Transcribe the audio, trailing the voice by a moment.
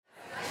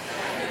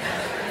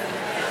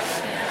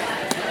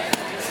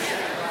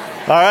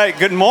All right,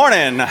 good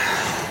morning.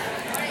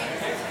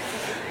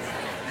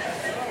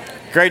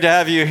 Great to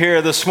have you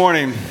here this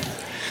morning.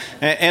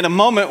 In a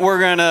moment,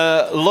 we're going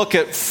to look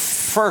at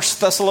 1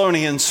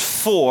 Thessalonians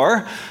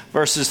 4,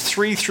 verses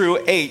 3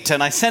 through 8.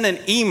 And I sent an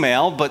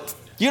email, but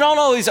you don't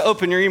always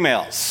open your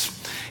emails.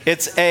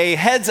 It's a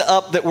heads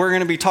up that we're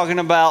going to be talking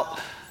about,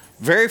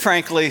 very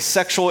frankly,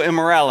 sexual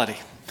immorality.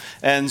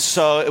 And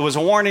so it was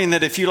a warning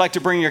that if you like to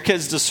bring your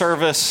kids to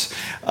service,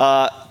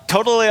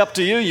 totally up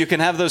to you. You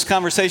can have those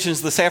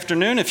conversations this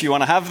afternoon if you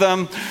want to have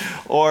them,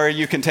 or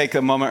you can take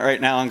a moment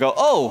right now and go,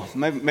 oh,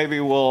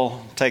 maybe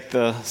we'll take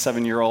the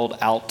 7-year-old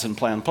out and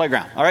play on the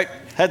playground. All right,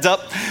 heads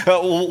up.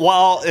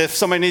 While if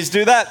somebody needs to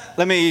do that,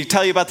 let me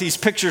tell you about these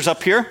pictures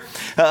up here.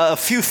 A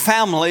few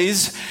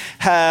families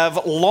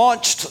have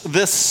launched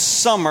this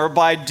summer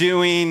by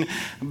doing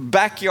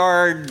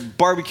backyard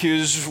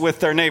barbecues with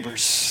their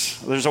neighbors.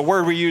 There's a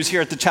word we use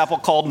here at the chapel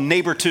called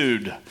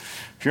neighbortude.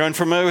 If you're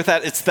unfamiliar with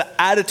that, it's the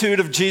attitude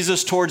of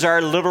Jesus towards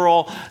our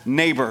literal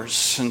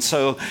neighbors. And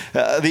so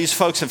these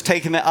folks have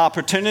taken the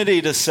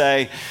opportunity to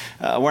say,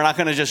 we're not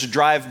going to just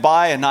drive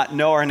by and not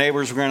know our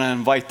neighbors. We're going to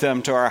invite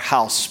them to our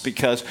house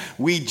because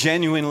we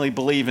genuinely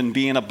believe in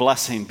being a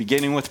blessing,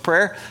 beginning with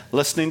prayer,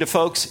 listening to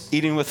folks,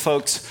 eating with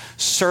folks,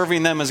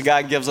 serving them as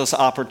God gives us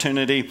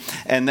opportunity,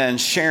 and then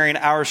sharing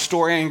our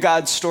story and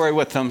God's story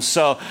with them.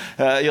 So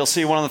you'll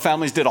see one of the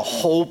families did a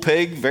whole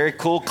pig, very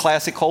cool,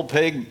 classic whole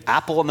pig,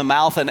 apple in the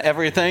mouth and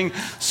everything.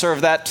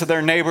 Serve that to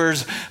their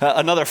neighbors.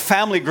 Another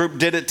family group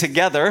did it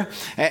together,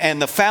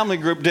 and the family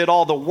group did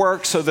all the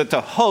work so that the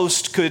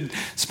host could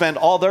spend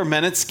all their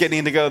minutes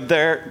getting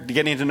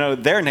to know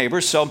their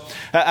neighbors. So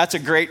that's a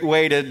great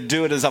way to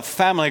do it as a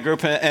family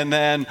group. And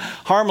then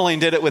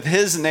Harmeling did it with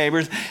his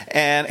neighbors,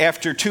 and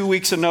after 2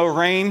 weeks of no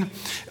rain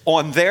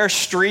on their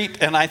street,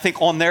 and I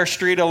think on their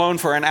street alone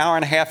for an hour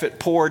and a half, it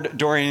poured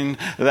during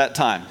that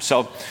time.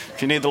 So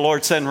if you need the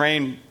Lord send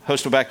rain,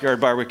 host a backyard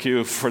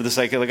barbecue for the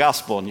sake of the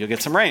gospel, and you'll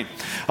get some rain.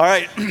 All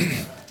right.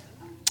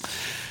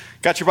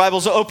 Got your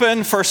Bibles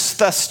open? 1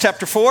 Thess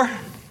chapter 4. Would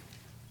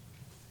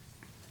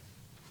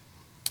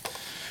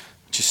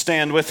you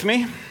stand with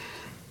me?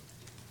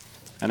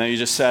 I know you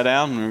just sat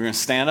down, and we're going to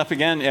stand up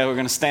again. Yeah, we're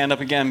going to stand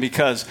up again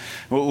because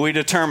we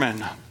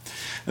determined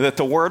that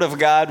the Word of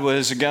God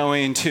was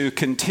going to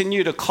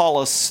continue to call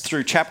us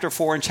through chapter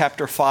 4 and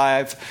chapter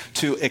 5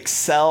 to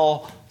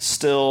excel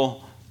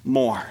still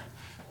more.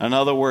 In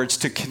other words,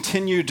 to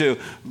continue to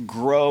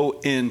grow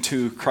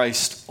into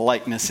Christ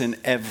likeness in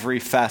every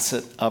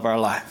facet of our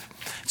life.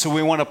 So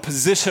we want to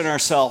position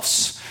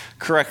ourselves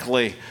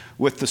correctly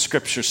with the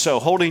Scripture. So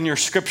holding your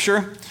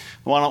Scripture,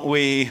 why don't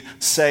we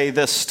say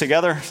this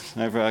together?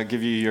 I'll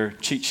give you your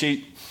cheat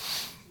sheet.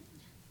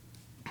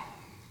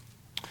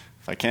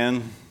 If I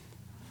can.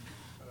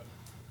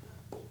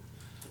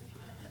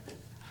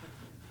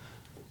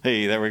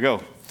 Hey, there we go.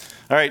 All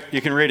right, you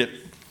can read it.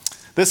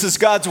 This is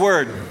God's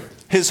word,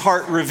 his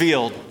heart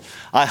revealed.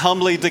 I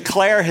humbly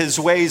declare his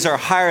ways are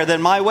higher than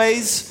my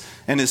ways,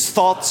 and his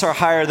thoughts are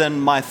higher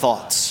than my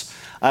thoughts.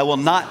 I will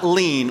not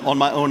lean on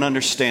my own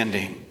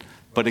understanding,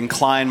 but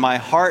incline my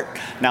heart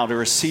now to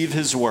receive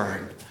his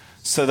word,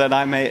 so that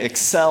I may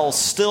excel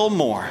still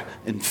more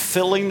in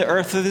filling the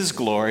earth with his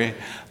glory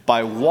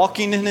by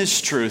walking in his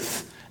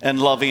truth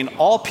and loving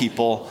all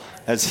people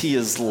as he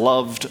has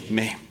loved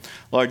me.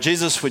 Lord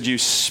Jesus, would you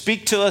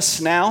speak to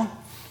us now,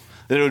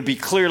 that it would be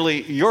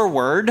clearly your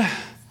word,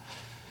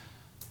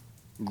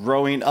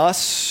 growing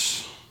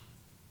us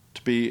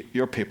to be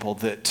your people,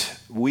 that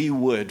we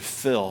would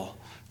fill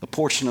the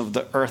portion of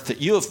the earth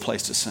that you have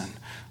placed us in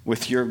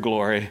with your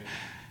glory,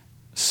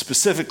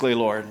 specifically,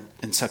 Lord,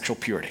 in sexual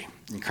purity.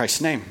 In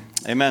Christ's name,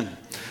 amen.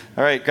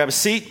 All right, grab a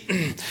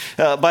seat.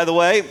 By the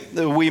way,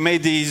 we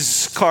made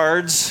these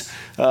cards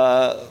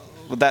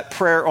with that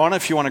prayer on it.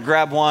 If you want to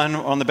grab one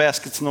on the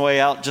baskets on the way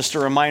out, just a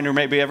reminder,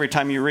 maybe every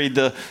time you read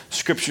the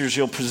scriptures,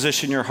 you'll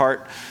position your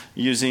heart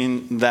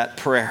using that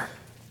prayer.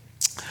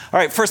 All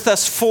right, 1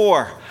 Thess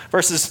 4,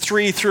 verses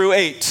 3 through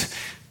 8.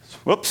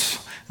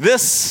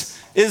 This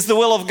is the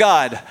will of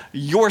God,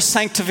 your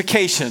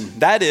sanctification.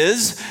 That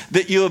is,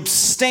 that you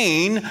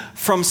abstain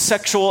from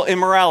sexual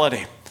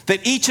immorality.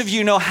 That each of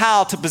you know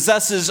how to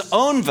possess his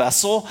own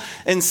vessel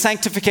in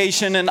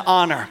sanctification and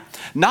honor,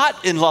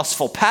 not in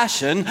lustful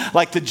passion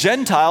like the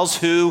Gentiles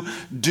who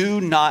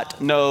do not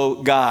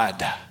know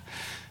God.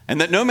 And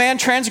that no man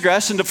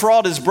transgress and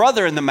defraud his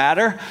brother in the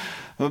matter,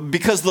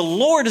 because the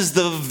Lord is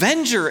the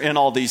avenger in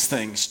all these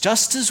things,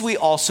 just as we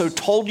also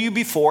told you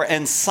before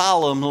and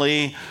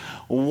solemnly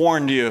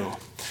warned you.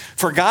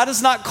 For God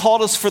has not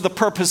called us for the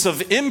purpose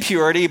of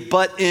impurity,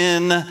 but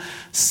in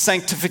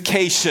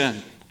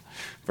sanctification.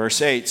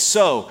 Verse 8,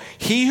 so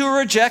he who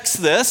rejects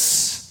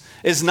this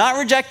is not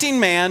rejecting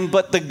man,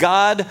 but the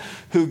God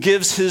who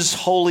gives his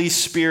Holy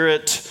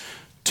Spirit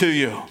to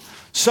you.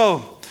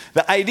 So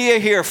the idea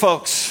here,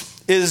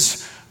 folks,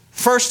 is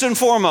first and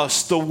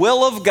foremost, the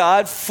will of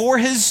God for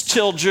his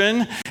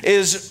children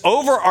is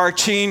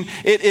overarching.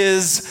 It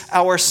is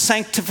our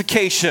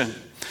sanctification.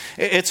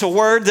 It's a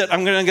word that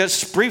I'm going to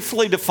just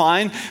briefly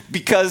define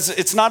because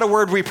it's not a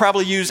word we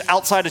probably use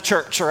outside of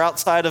church or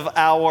outside of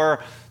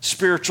our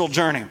spiritual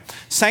journey.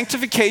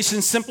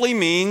 Sanctification simply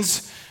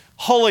means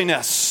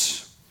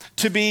holiness,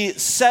 to be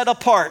set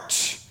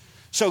apart.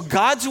 So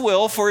God's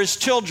will for his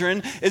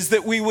children is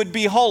that we would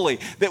be holy,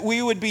 that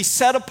we would be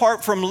set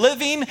apart from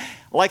living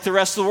like the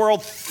rest of the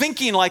world,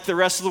 thinking like the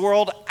rest of the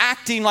world,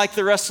 acting like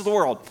the rest of the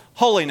world.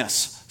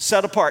 Holiness,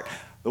 set apart.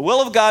 The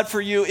will of God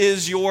for you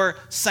is your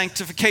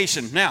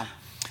sanctification. Now,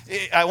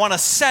 I want to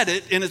set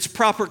it in its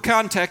proper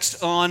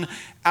context on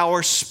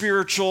our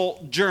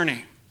spiritual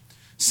journey.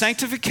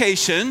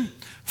 Sanctification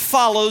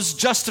follows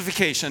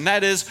justification.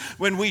 That is,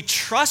 when we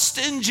trust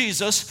in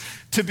Jesus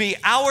to be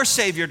our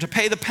Savior, to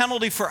pay the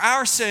penalty for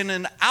our sin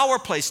in our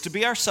place, to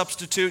be our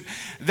substitute,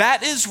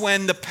 that is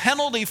when the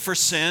penalty for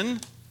sin,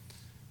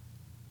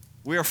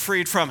 we are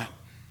freed from it.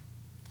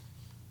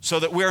 So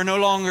that we are no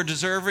longer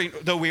deserving,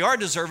 though we are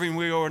deserving,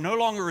 we will no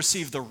longer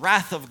receive the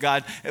wrath of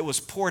God. It was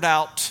poured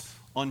out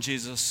on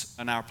Jesus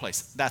in our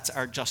place. That's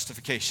our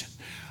justification.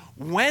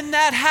 When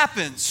that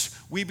happens,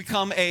 we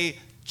become a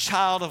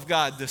child of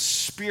God, the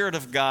Spirit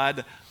of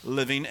God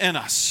living in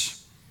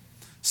us.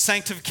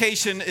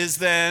 Sanctification is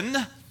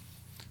then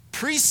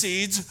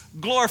precedes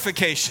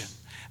glorification,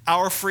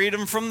 our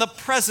freedom from the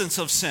presence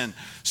of sin.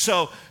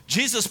 So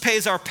Jesus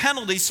pays our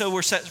penalty, so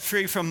we're set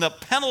free from the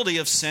penalty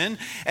of sin.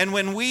 And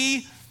when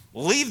we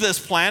leave this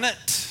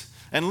planet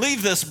and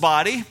leave this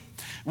body,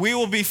 we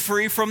will be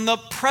free from the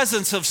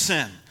presence of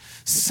sin.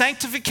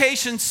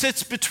 Sanctification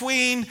sits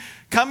between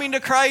coming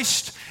to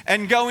Christ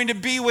and going to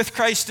be with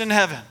Christ in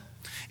heaven.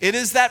 It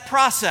is that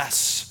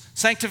process.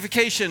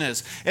 Sanctification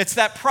is. It's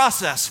that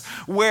process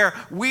where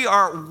we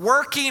are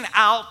working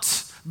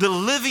out the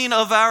living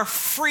of our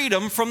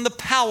freedom from the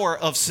power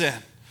of sin.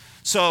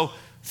 So,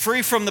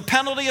 free from the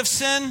penalty of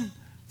sin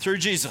through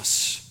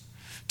Jesus.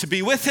 To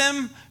be with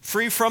him,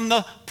 free from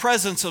the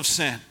presence of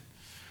sin.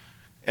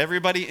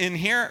 Everybody in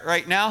here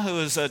right now who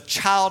is a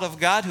child of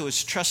God, who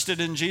has trusted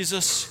in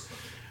Jesus,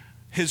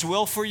 his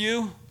will for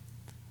you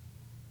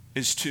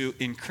is to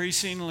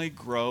increasingly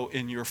grow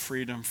in your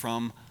freedom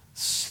from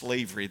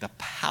slavery, the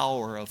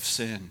power of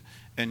sin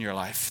in your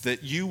life.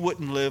 That you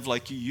wouldn't live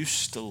like you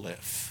used to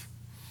live.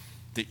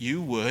 That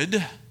you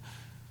would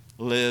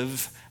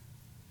live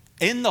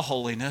in the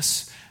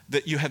holiness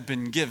that you have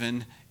been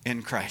given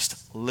in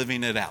Christ,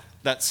 living it out.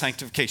 That's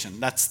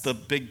sanctification. That's the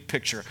big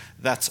picture.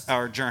 That's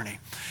our journey.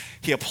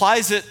 He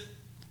applies it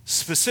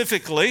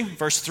specifically,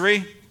 verse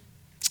 3,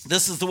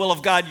 this is the will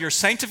of God, your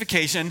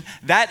sanctification,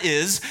 that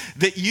is,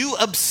 that you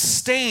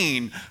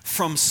abstain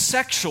from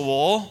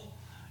sexual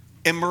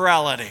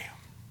immorality.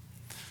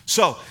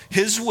 So,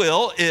 his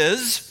will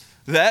is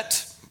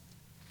that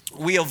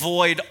we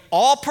avoid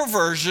all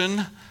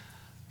perversion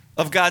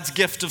of God's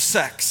gift of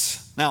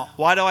sex. Now,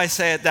 why do I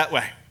say it that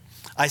way?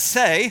 I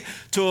say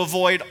to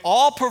avoid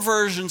all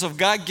perversions of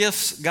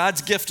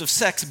God's gift of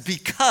sex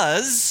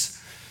because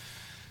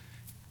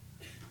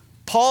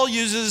Paul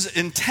uses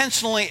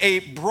intentionally a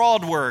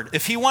broad word.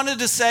 If he wanted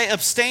to say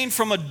abstain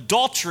from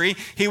adultery,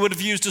 he would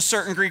have used a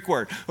certain Greek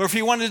word. Or if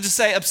he wanted to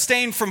say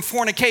abstain from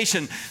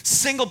fornication,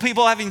 single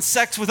people having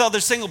sex with other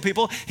single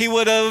people, he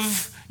would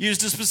have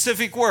used a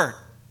specific word.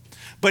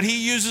 But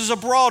he uses a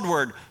broad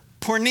word,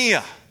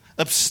 porneia.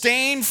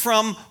 Abstain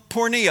from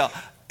porneia.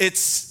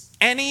 It's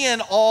any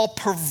and all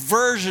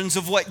perversions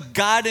of what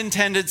God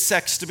intended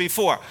sex to be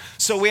for.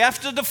 So we have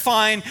to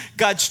define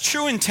God's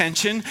true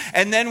intention,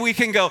 and then we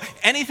can go,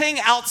 anything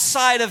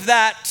outside of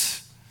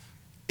that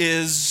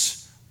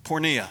is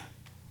porneia,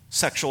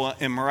 sexual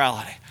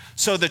immorality.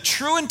 So the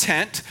true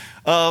intent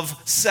of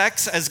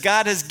sex, as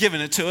God has given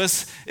it to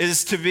us,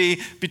 is to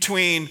be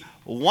between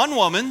one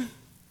woman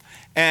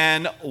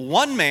and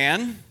one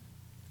man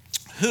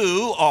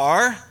who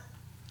are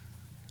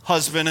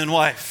husband and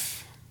wife.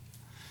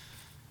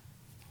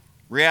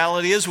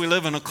 Reality is we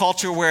live in a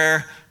culture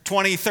where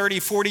 20, 30,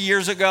 40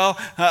 years ago,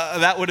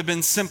 that would have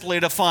been simply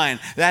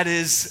defined. That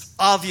is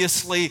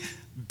obviously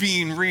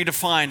being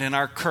redefined in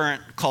our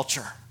current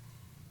culture.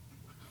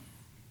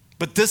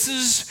 But this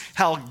is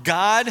how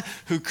God,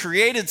 who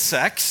created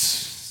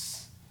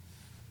sex,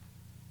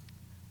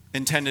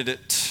 intended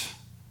it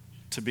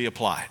to be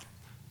applied.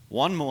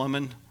 One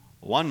woman,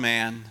 one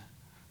man,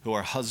 who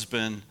are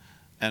husband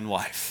and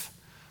wife.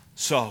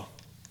 So,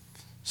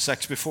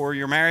 sex before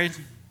you're married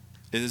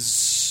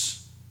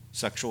is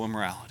sexual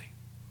immorality.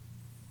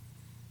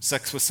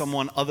 Sex with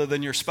someone other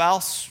than your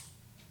spouse,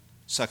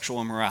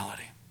 sexual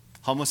immorality.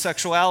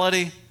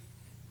 Homosexuality,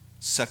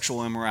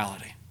 sexual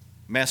immorality.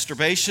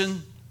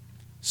 Masturbation,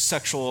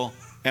 sexual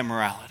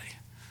immorality.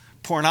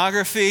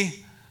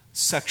 Pornography,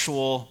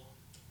 sexual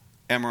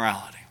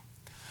immorality.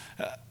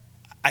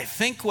 I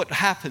think what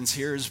happens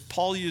here is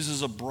Paul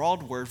uses a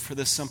broad word for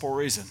this simple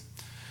reason.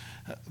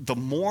 The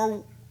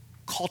more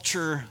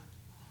culture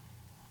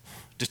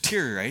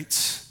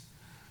deteriorates,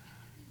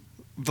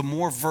 the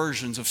more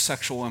versions of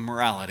sexual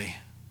immorality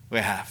we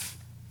have.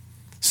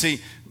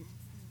 See,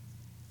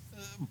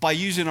 by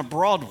using a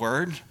broad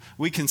word,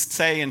 we can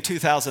say in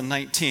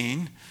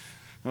 2019,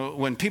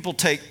 when people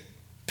take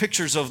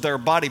pictures of their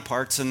body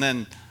parts and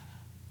then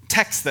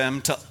text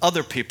them to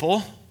other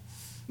people,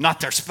 not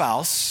their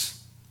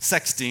spouse,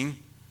 sexting,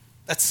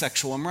 that's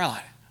sexual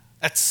immorality.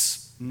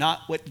 That's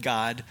not what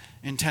God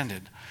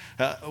intended.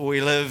 We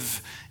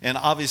live in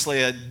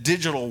obviously a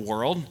digital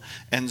world,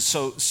 and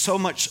so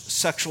much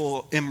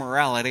sexual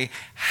immorality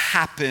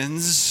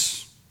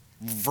happens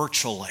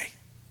virtually.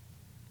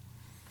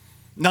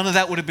 None of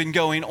that would have been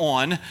going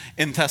on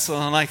in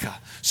Thessalonica.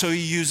 So he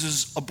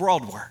uses a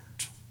broad word.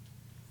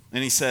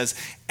 And he says,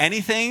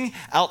 anything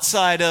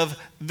outside of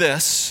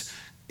this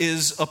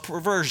is a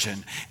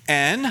perversion.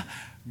 And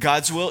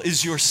God's will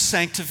is your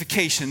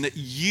sanctification, that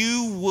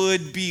you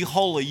would be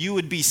holy. You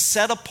would be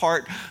set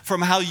apart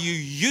from how you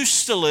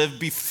used to live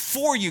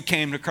before you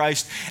came to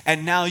Christ.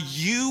 And now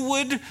you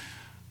would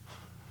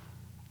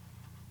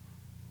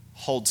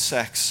hold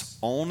sex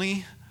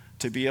only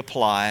to be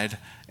applied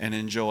and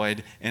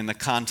enjoyed in the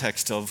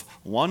context of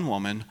one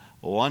woman,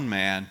 one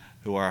man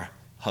who are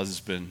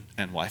husband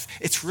and wife.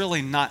 It's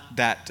really not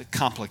that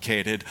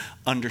complicated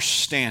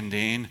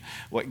understanding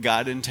what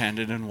God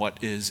intended and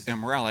what is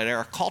immorality.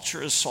 Our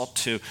culture is sought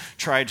to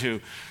try to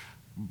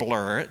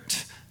blur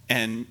it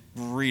and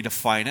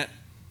redefine it,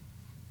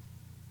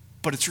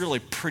 but it's really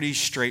pretty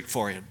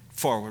straightforward.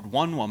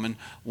 One woman,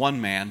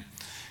 one man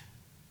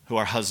who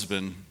are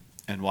husband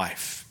and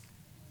wife.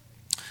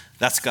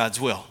 That's God's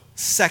will.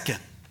 Second,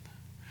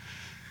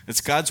 it's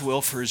God's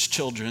will for his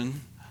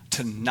children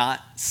to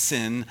not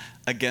sin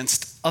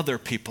against other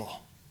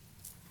people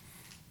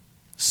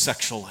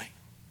sexually.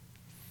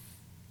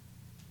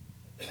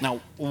 Now,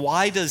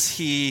 why does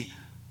he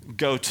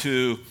go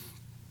to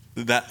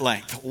that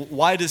length?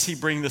 Why does he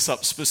bring this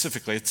up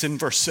specifically? It's in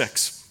verse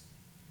 6.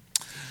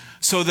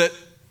 So that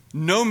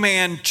no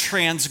man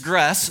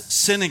transgress,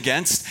 sin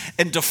against,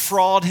 and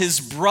defraud his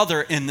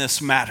brother in this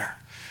matter.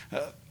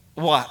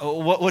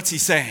 What's he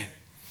saying?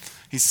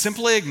 He's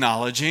simply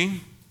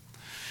acknowledging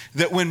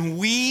that when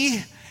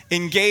we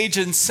engage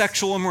in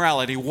sexual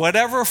immorality,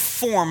 whatever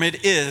form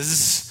it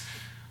is,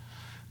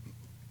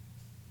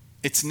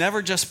 it's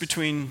never just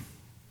between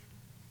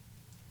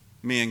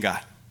me and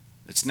God.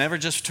 It's never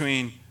just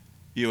between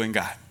you and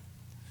God.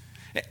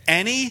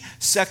 Any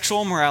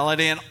sexual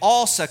immorality and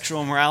all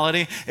sexual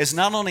immorality is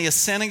not only a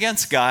sin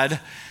against God,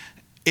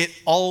 it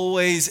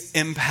always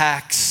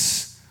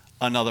impacts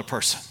another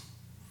person.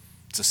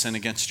 It's a sin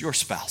against your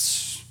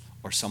spouse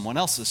or someone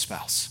else's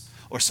spouse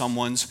or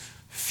someone's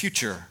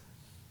future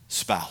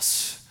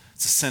spouse.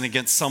 It's a sin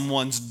against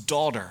someone's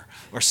daughter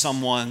or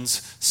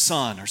someone's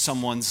son or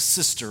someone's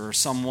sister or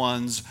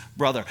someone's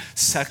brother.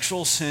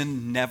 Sexual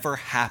sin never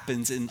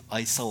happens in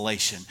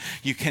isolation.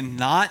 You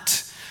cannot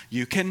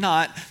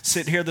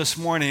sit here this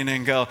morning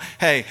and go,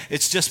 hey,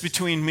 it's just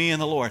between me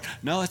and the Lord.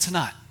 No, it's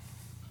not.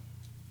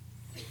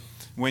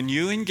 When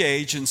you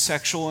engage in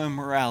sexual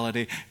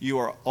immorality, you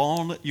are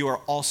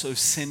also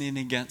sinning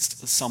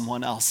against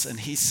someone else. And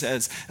he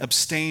says,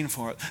 abstain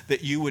for it,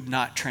 that you would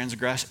not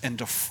transgress and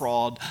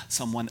defraud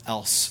someone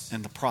else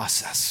in the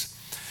process.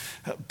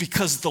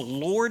 Because the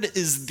Lord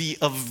is the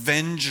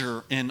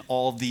avenger in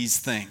all these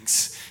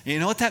things. And you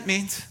know what that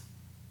means?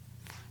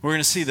 We're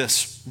going to see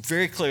this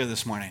very clear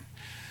this morning.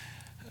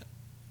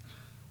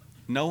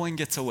 No one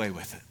gets away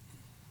with it.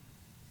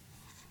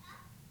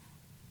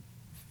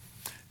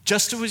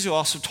 Just as he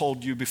also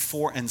told you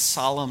before and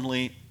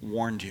solemnly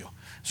warned you.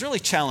 I was really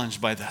challenged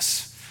by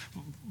this.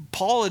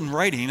 Paul in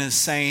writing is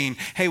saying,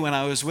 hey, when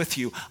I was with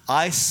you,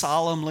 I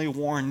solemnly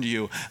warned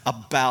you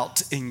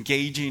about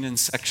engaging in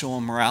sexual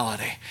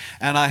immorality.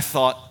 And I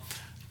thought,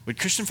 would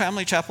Christian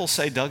Family Chapel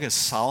say Doug has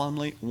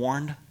solemnly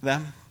warned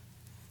them?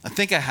 I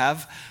think I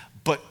have,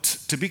 but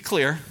to be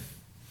clear,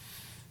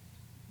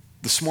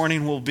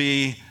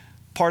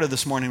 part of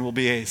this morning will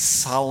be a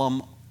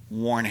solemn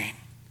warning.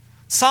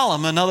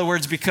 Solemn, in other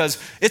words, because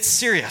it's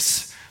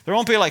serious. There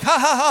won't be like, ha,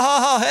 ha, ha,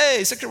 ha, ha, hey,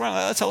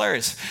 that's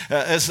hilarious.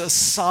 It's a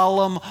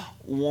solemn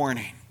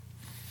warning.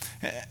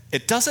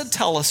 It doesn't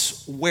tell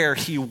us where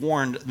he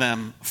warned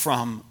them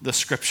from the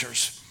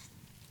scriptures.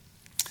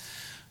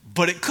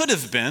 But it could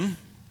have been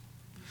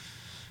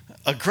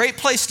a great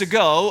place to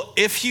go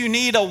if you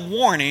need a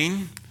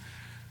warning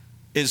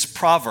is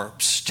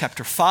Proverbs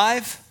chapter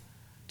 5,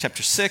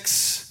 chapter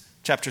 6,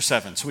 chapter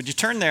 7. So would you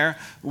turn there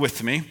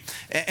with me?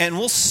 And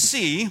we'll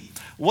see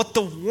what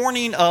the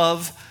warning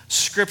of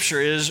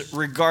Scripture is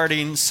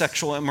regarding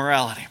sexual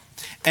immorality.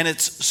 And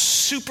it's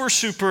super,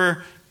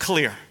 super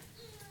clear.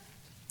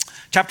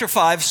 Chapter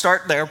 5,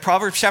 start there,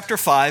 Proverbs chapter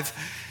 5.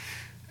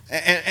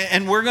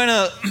 And we're going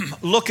to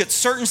look at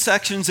certain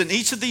sections in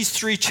each of these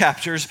 3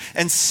 chapters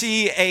and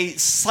see a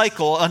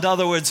cycle, in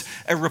other words,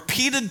 a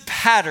repeated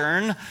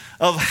pattern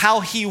of how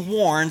he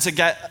warns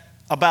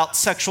about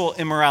sexual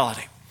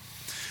immorality.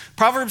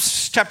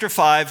 Proverbs chapter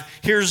 5,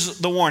 here's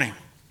the warning.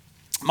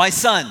 My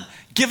son,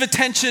 give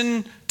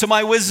attention to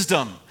my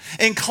wisdom.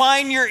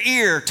 Incline your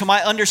ear to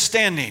my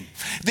understanding,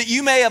 that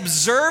you may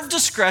observe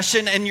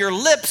discretion and your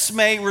lips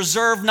may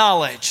reserve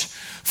knowledge.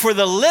 For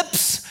the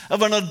lips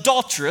of an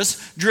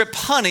adulteress drip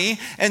honey,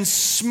 and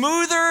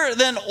smoother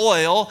than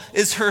oil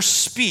is her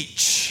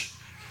speech.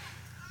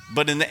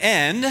 but in the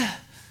end,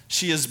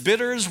 she is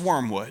bitter as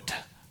wormwood,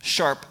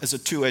 sharp as a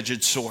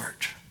two-edged sword.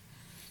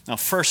 Now,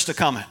 first a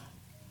comment.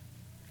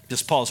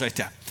 Just pause right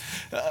there.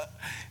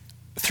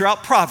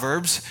 Throughout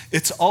Proverbs,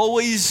 it's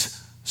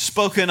always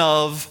spoken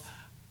of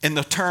in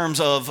the terms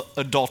of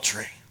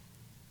adultery.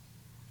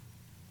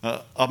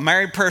 A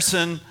married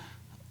person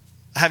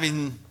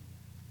having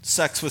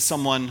sex with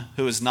someone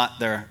who is not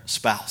their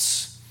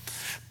spouse.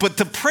 But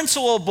the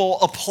principle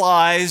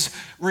applies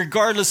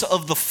regardless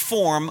of the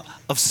form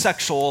of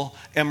sexual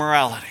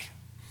immorality.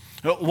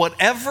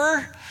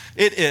 Whatever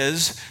it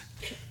is,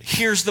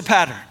 here's the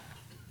pattern.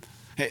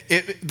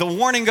 The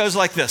warning goes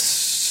like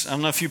this. I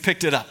don't know if you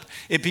picked it up.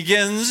 It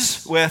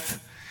begins with,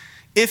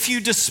 if you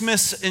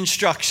dismiss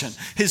instruction.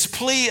 His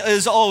plea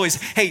is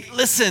always, hey,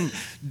 listen,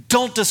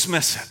 don't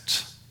dismiss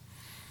it.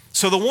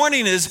 So the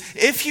warning is,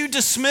 if you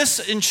dismiss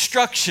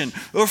instruction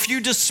or if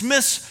you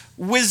dismiss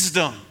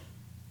wisdom,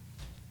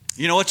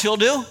 you know what you'll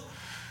do?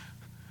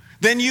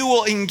 Then you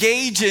will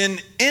engage in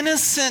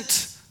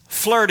innocent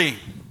flirting.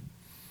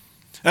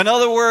 In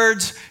other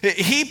words,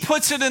 he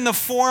puts it in the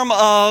form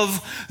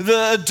of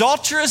the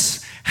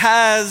adulteress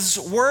has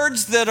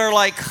words that are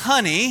like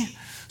honey,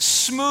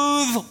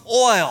 smooth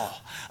oil.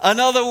 In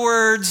other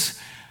words,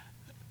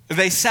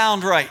 they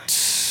sound right.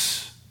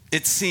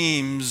 It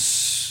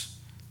seems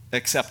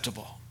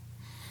acceptable.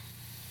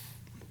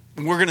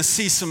 We're going to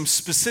see some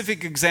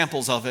specific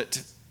examples of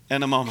it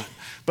in a moment.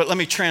 But let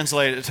me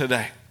translate it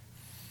today.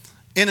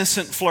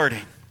 Innocent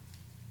flirting.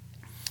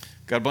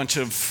 Got a bunch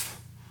of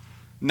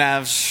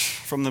navs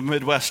from the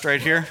Midwest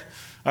right here.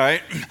 All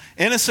right.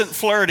 Innocent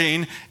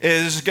flirting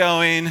is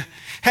going,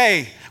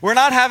 hey, we're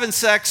not having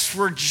sex.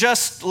 We're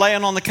just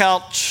laying on the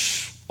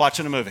couch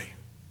watching a movie.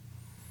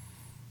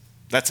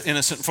 That's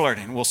innocent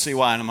flirting. We'll see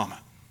why in a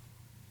moment.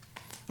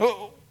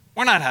 Oh,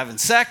 we're not having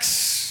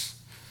sex.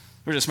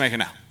 We're just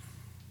making out.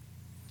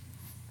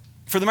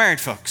 For the married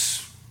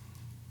folks,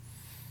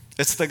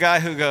 it's the guy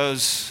who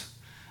goes,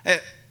 hey,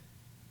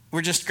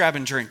 we're just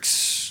grabbing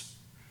drinks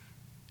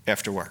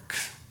after work.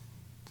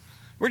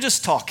 We're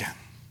just talking.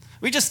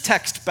 We just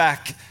text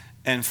back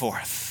and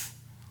forth.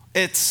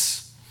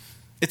 It's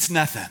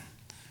nothing.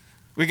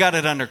 We got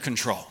it under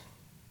control.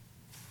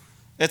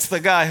 It's the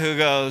guy who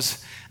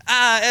goes,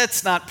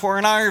 it's not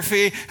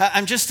pornography.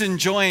 I'm just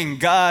enjoying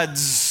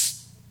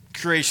God's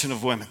creation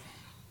of women.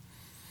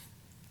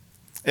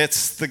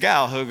 It's the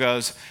gal who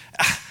goes,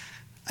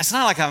 it's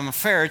not like I'm an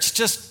affair. It's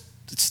just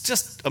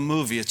a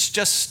movie. It's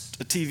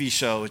just a TV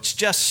show. It's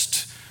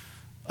just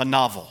a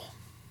novel.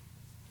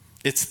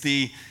 It's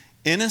the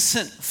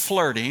innocent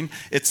flirting.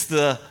 It's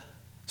the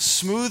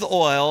smooth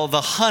oil,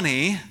 the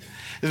honey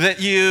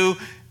that you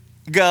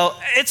go,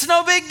 it's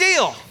no big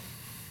deal.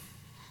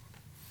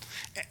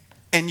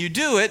 And you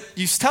do it,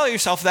 you tell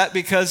yourself that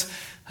because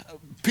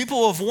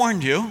people have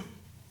warned you.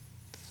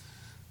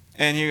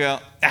 And you go,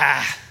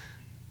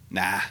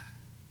 nah.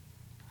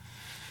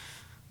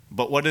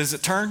 But what does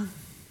it turn?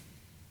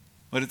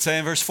 What did it say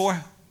in verse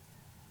 4?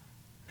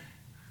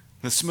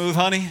 The smooth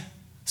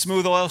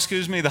oil,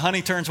 the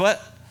honey turns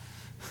what?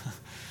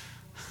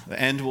 The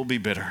end will be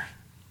bitter.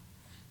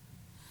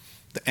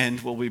 The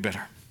end will be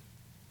bitter.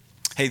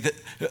 Hey,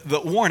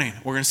 the warning,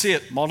 we're going to see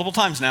it multiple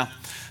times now,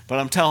 but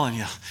I'm telling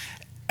you,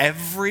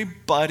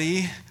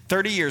 everybody,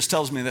 30 years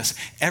tells me this,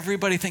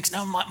 everybody thinks,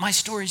 no, my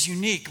story's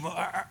unique,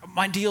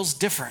 my deal's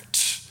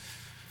different.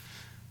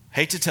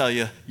 Hate to tell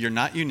you, you're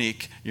not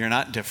unique, you're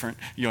not different,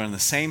 you're on the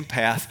same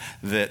path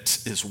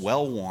that is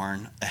well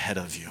worn ahead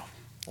of you.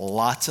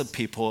 Lots of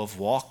people have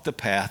walked the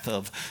path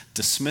of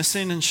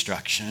dismissing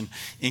instruction,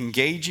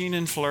 engaging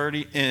in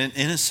flirting, in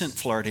innocent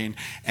flirting,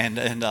 and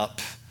end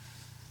up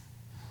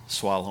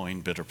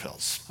swallowing bitter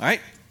pills. All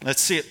right,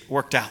 let's see it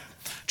worked out.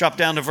 Drop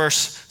down to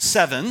verse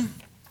 7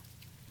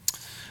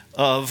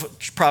 of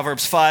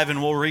Proverbs 5,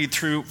 and we'll read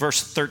through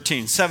verse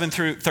 13, 7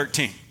 through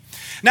 13.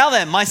 Now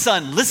then, my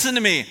son, listen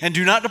to me, and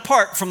do not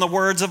depart from the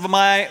words of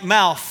my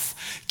mouth.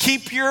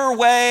 Keep your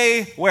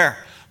way, where?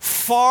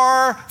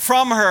 Far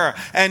from her,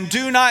 and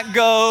do not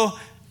go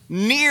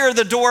near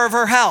the door of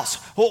her house.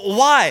 Well,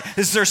 why?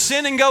 Is there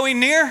sin in going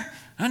near?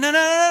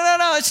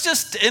 No. It's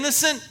just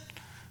innocent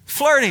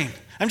flirting.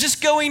 I'm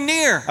just going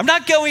near. I'm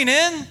not going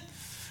in.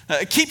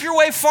 Keep your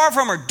way far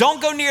from her.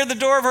 Don't go near the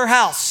door of her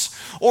house,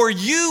 or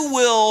you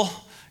will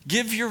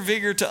give your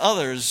vigor to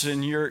others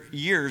and your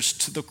years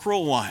to the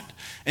cruel one.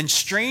 And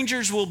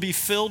strangers will be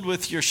filled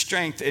with your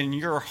strength, and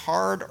your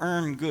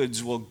hard-earned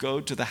goods will go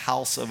to the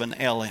house of an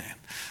alien.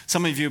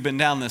 Some of you have been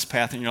down this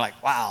path, and you're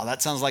like, wow,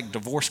 that sounds like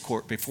divorce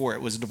court before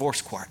it was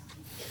divorce court.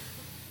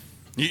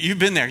 You've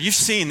been there. You've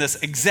seen this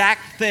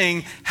exact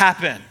thing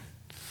happen.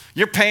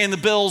 You're paying the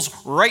bills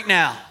right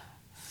now.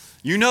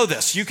 You know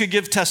this. You could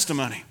give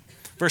testimony.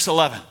 Verse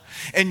 11.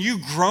 And you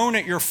groan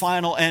at your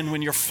final end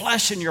when your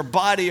flesh and your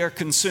body are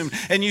consumed,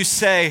 and you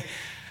say,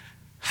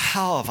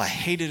 how have I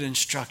hated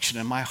instruction,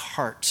 and my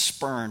heart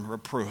spurned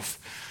reproof?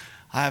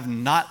 I have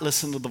not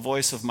listened to the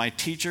voice of my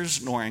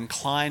teachers, nor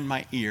inclined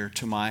my ear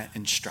to my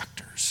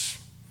instructors.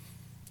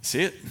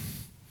 See it?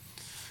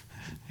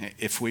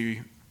 If we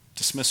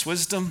dismiss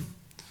wisdom,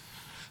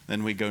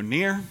 Then we go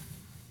near.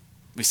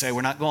 We say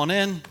we're not going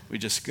in. We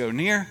just go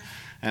near.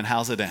 And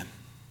how's it end?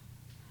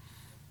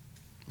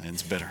 It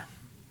ends bitter.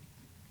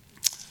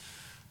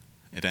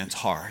 It ends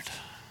hard.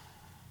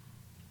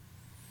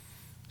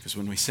 Because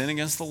when we sin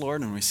against the Lord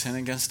and we sin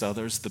against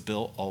others, the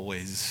bill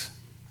always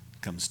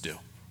comes due.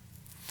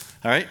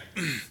 All right?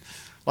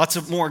 Lots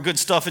of more good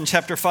stuff in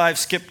chapter 5.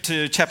 Skip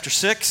to chapter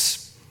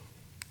 6.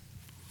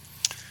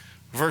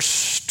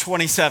 Verse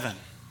 27.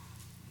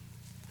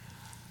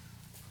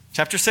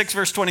 Chapter 6,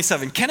 verse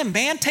 27. Can a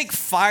man take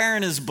fire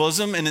in his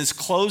bosom and his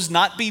clothes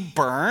not be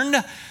burned?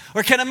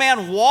 Or can a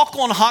man walk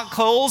on hot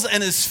coals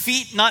and his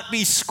feet not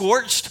be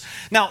scorched?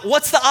 Now,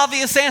 what's the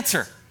obvious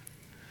answer?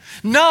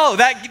 No,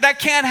 that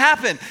can't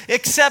happen.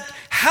 Except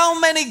how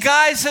many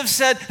guys have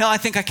said, no, I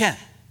think I can.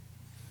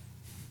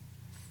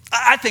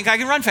 I think I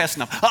can run fast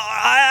enough.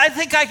 I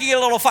think I can get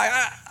a little fire.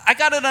 I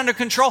got it under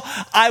control.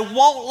 I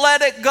won't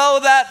let it go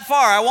that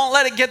far. I won't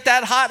let it get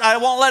that hot. I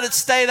won't let it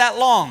stay that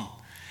long.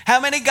 How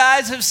many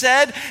guys have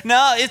said,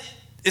 no,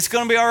 it's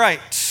going to be all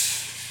right.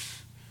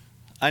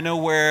 I know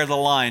where the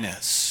line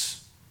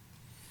is.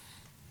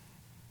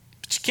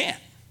 But you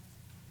can't.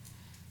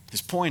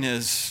 His point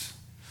is,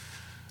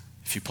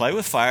 if you play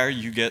with fire,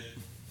 you get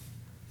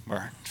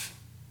burned.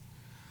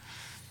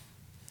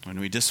 When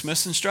we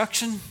dismiss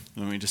instruction,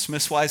 when we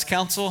dismiss wise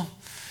counsel,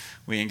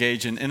 we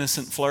engage in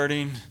innocent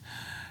flirting,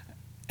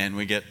 and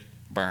we get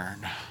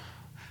burned.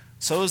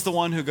 So is the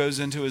one who goes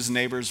into his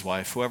neighbor's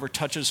wife. Whoever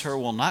touches her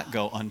will not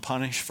go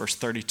unpunished. Verse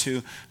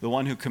 32, the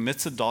one who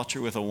commits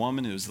adultery with a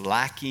woman who is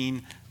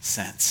lacking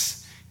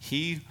sense.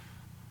 He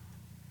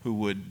who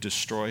would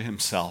destroy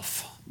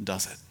himself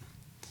does it.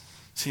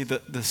 See,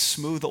 the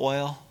smooth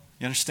oil,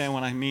 you understand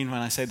what I mean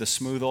when I say the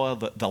smooth oil?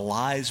 The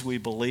lies we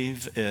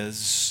believe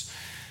is,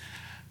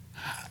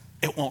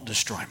 it won't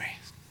destroy me.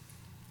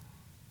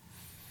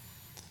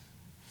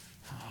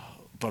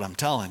 But I'm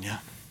telling you,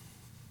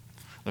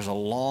 there's a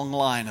long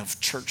line of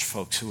church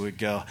folks who would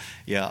go,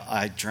 yeah,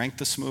 I drank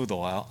the smooth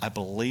oil. I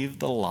believed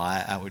the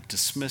lie. I would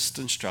dismiss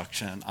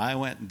instruction. I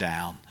went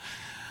down.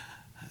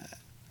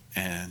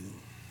 And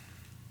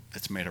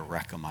it's made a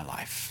wreck of my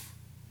life.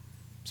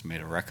 It's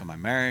made a wreck of my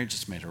marriage.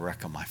 It's made a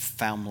wreck of my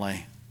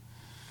family.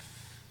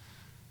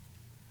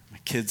 My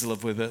kids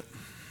live with it.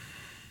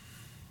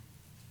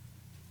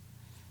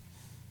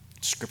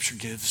 Scripture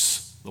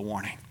gives the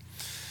warning.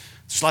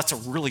 There's lots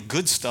of really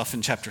good stuff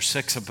in chapter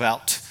 6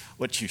 about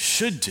what you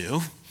should do,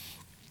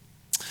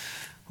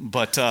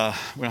 but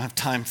we don't have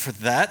time for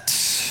that.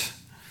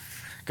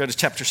 Go to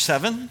chapter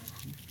 7,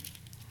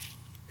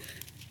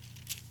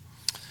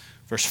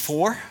 verse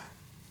 4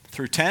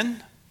 through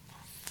 10.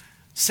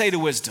 Say to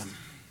wisdom,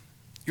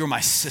 you're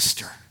my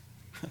sister.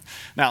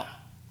 Now,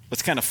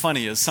 what's kind of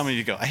funny is some of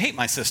you go, I hate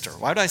my sister.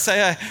 Why would I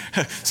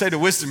say to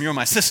wisdom, you're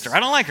my sister? I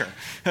don't like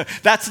her.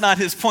 That's not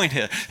his point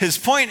here. His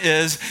point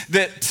is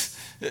that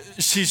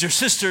she's your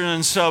sister,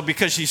 and so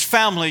because she's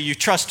family, you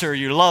trust her,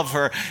 you love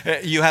her,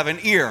 you have an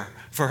ear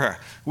for her.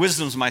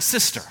 Wisdom's my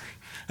sister.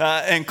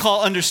 And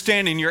call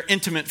understanding your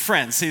intimate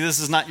friend. See,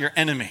 this is not your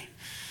enemy.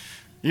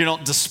 You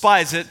don't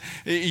despise it.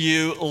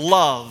 You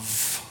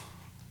love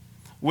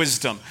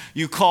wisdom.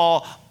 You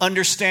call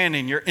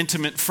understanding your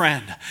intimate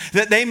friend,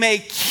 that they may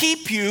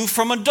keep you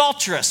from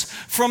adulteress,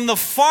 from the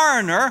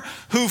foreigner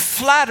who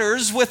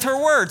flatters with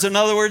her words. In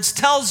other words,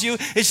 tells you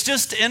it's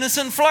just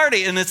innocent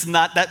flirting, and it's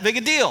not that big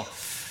a deal.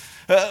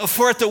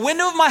 For at the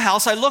window of my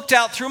house, I looked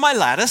out through my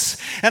lattice,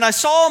 and I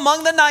saw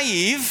among the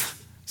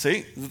naive,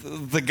 see,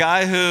 the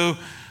guy who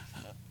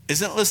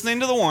isn't listening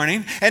to the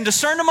warning, and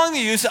discerned among the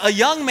youths a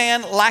young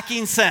man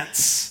lacking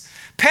sense,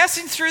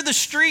 passing through the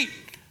street.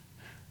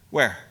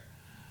 Where?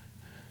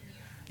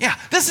 Yeah,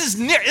 this is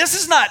near. This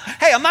is not,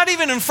 hey, I'm not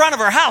even in front of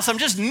her house. I'm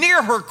just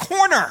near her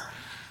corner.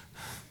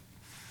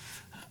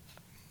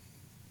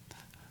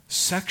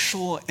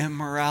 Sexual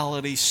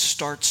immorality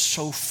starts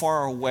so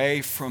far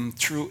away from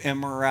true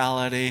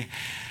immorality.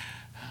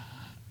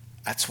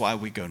 That's why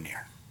we go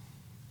near.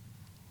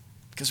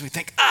 Because we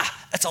think,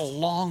 that's a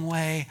long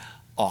way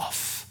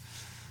off.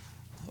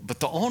 But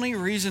the only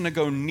reason to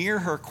go near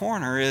her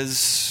corner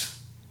is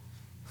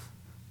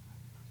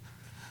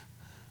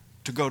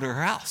to go to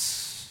her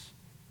house.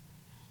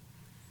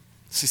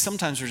 See,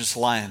 sometimes we're just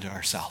lying to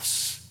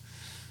ourselves.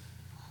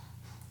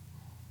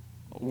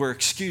 We're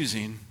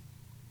excusing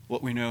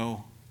what we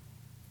know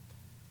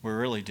we're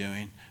really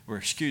doing. We're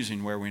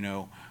excusing where we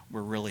know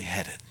we're really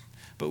headed.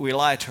 But we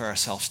lie to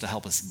ourselves to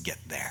help us get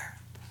there.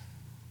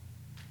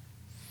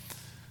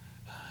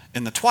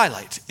 In the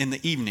twilight, in the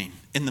evening,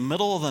 in the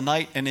middle of the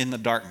night, and in the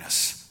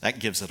darkness. That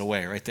gives it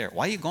away right there.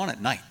 Why are you going at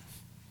night?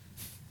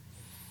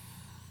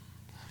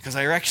 Because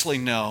I actually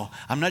know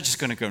I'm not just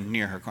going to go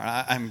near her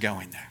corner. I'm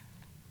going there.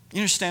 You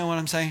understand what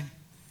I'm saying?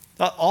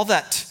 All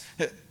that,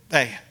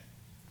 hey,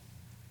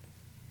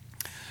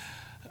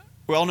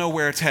 we all know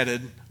where it's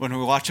headed when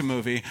we watch a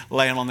movie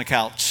laying on the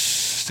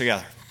couch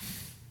together.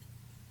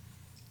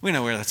 We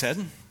know where that's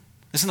headed.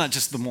 It's not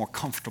just the more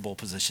comfortable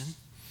position.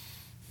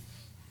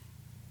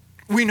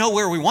 We know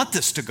where we want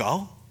this to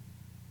go.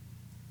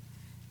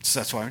 So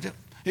that's why we do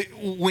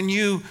it. When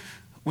you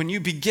when you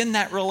begin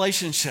that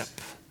relationship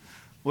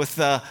with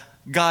the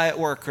guy at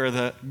work or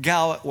the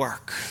gal at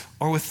work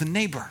or with the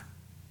neighbor,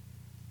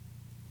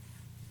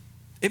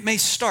 it may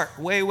start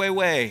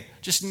way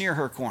just near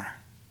her corner.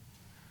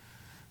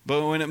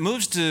 But when it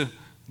moves to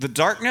the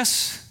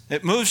darkness,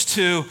 it moves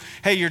to,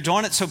 hey, you're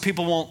doing it so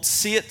people won't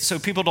see it, so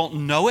people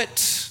don't know it.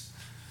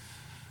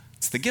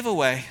 It's the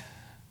giveaway.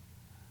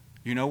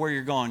 You know where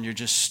you're going. You're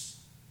just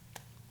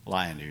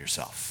lying to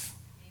yourself.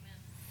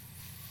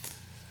 Amen.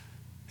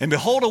 And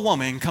behold, a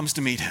woman comes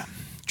to meet him,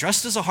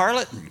 dressed as a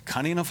harlot and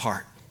cunning of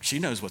heart. She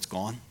knows what's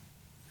going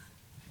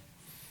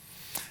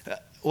on.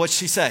 What's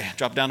she say?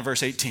 Drop down to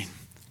verse 18.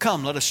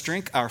 Come, let us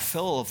drink our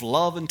fill of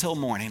love until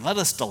morning. Let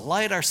us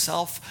delight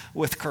ourselves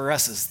with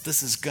caresses.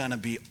 This is going to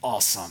be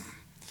awesome.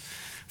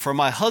 For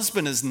my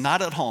husband is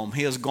not at home.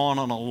 He has gone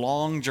on a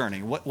long journey.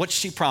 What's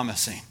she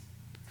promising?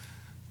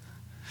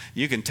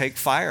 You can take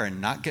fire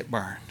and not get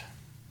burned.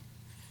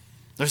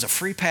 There's a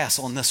free pass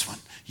on this one.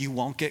 You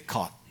won't get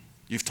caught.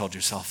 You've told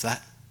yourself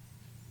that.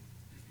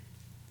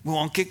 We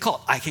won't get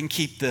caught. I can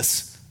keep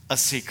this a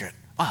secret.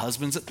 My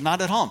husband's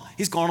not at home.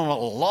 He's going on a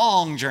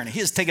long journey. He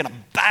has taken a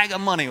bag of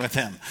money with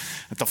him.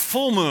 At the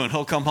full moon,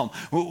 he'll come home.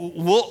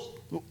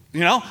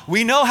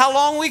 We know how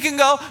long we can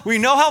go. We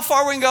know how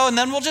far we can go, and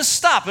then we'll just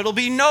stop. It'll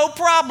be no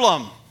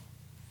problem.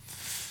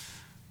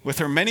 With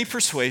her many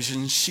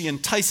persuasions, she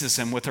entices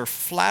him. With her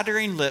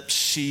flattering lips,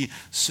 she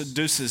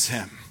seduces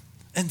him.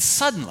 And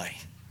suddenly,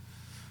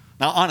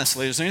 now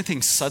honestly, is there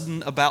anything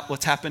sudden about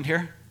what's happened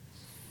here?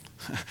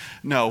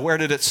 No, where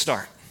did it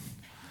start?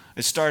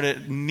 It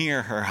started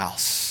near her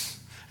house,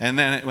 and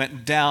then it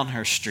went down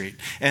her street,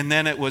 and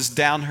then it was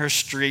down her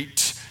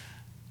street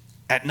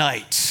at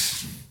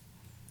night,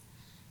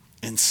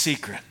 in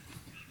secret.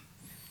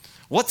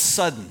 What's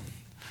sudden?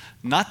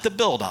 Not the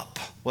buildup.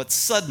 What's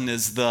sudden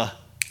is the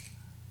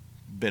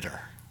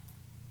bitter.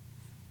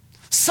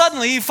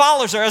 Suddenly he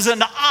follows her as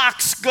an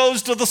ox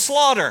goes to the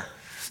slaughter.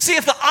 See,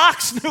 if the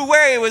ox knew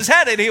where he was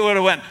headed, he would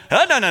have went,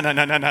 oh, no.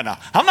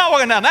 I'm not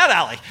walking down that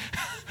alley.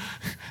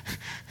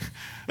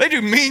 They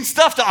do mean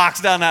stuff to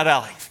ox down that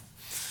alley.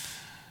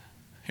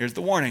 Here's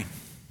the warning.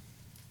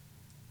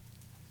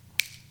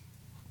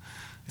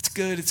 It's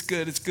good.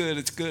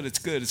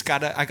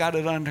 I got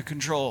it under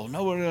control.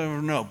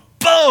 No.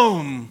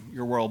 Boom!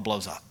 Your world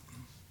blows up.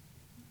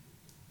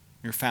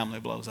 Your family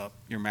blows up.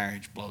 Your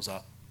marriage blows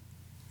up.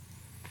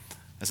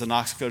 As an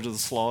ox goes to the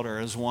slaughter,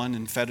 as one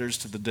in fetters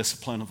to the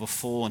discipline of a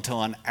fool,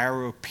 until an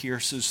arrow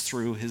pierces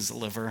through his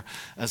liver,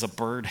 as a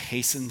bird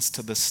hastens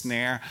to the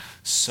snare,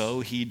 so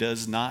he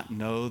does not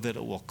know that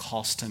it will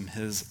cost him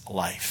his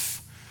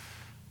life.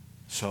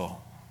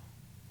 So,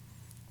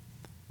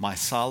 my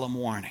solemn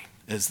warning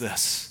is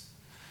this: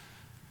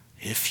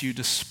 if you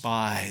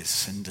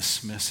despise and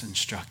dismiss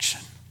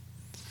instruction,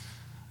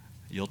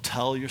 you'll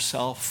tell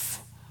yourself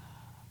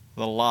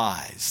the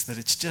lies that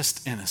it's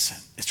just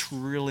innocent. It's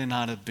really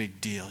not a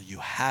big deal. You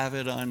have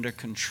it under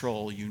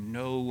control. You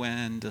know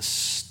when to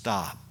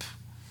stop.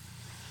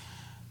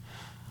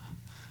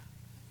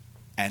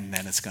 And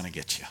then it's going to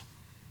get you.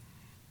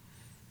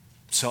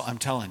 So I'm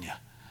telling you,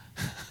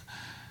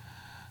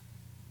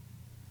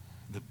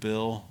 the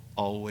bill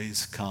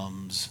always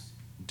comes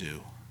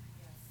due.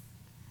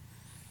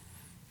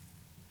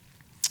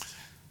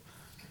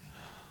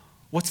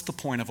 What's the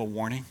point of a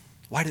warning?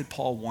 Why did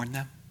Paul warn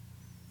them?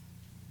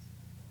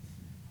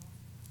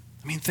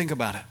 I mean, think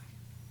about it.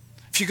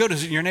 If you go to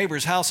your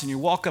neighbor's house and you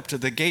walk up to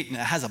the gate and it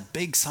has a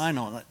big sign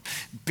on it,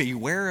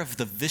 beware of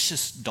the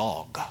vicious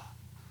dog.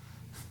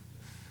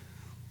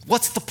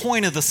 What's the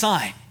point of the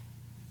sign?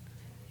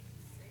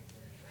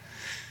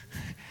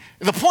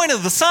 The point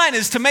of the sign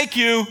is to make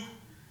you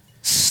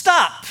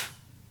stop.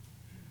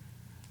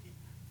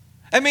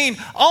 I mean,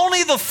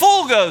 only the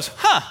fool goes,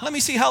 let me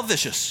see how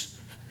vicious.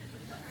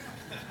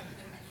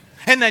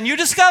 And then you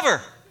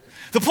discover.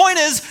 The point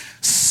is,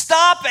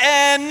 stop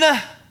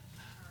and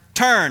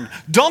turn.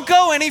 Don't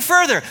go any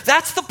further.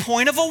 That's the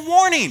point of a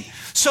warning.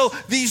 So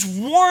these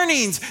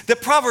warnings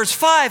that Proverbs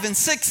 5 and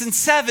 6 and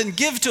 7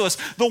 give to us,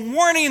 the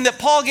warning that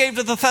Paul gave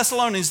to the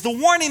Thessalonians, the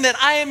warning that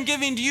I am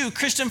giving to you,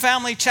 Christian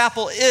Family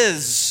Chapel,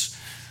 is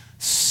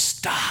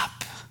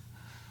stop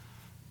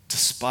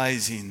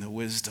despising the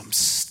wisdom.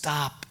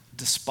 Stop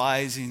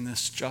despising the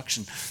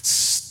instruction.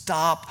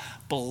 Stop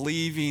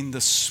believing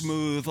the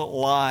smooth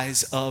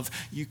lies of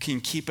you can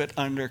keep it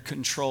under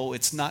control.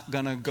 It's not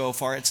going to go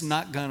far. It's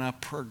not going to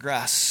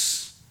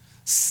progress.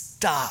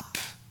 Stop.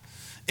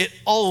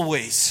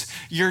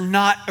 You're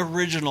not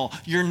original.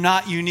 You're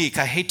not unique.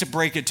 I hate to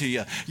break it to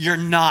you. You're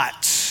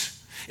not.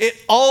 It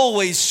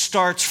always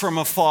starts from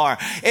afar.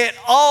 It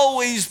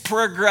always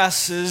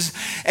progresses.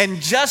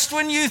 And just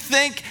when you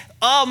think,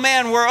 oh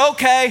man, we're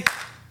okay,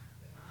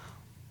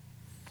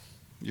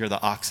 you're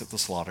the ox at the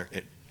slaughter.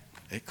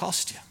 It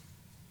cost you.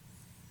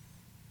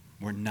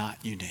 We're not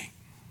unique.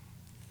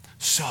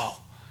 So,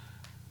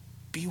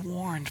 be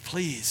warned,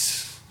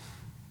 please,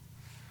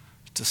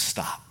 to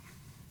stop.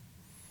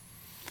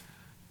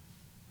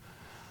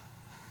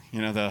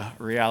 You know, the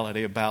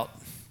reality about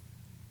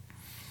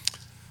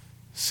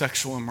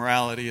sexual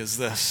immorality is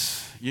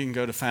this. You can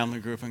go to family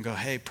group and go,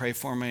 hey, pray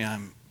for me.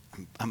 I'm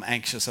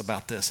anxious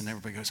about this. And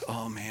everybody goes,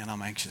 oh man,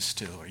 I'm anxious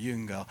too. Or you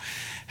can go,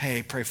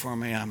 hey, pray for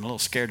me. I'm a little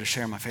scared to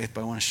share my faith,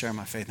 but I want to share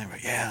my faith. And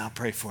everybody, yeah, I'll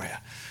pray for you.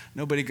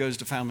 Nobody goes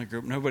to family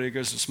group. Nobody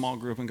goes to small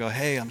group and go,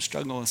 hey, I'm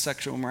struggling with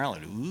sexual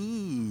immorality.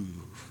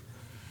 Ooh.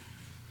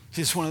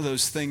 It's one of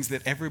those things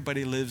that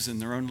everybody lives in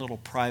their own little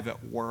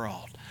private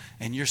world.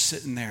 And you're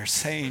sitting there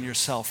saying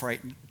yourself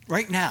right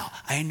now,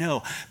 I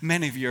know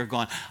many of you are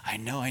going, I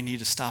know I need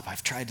to stop.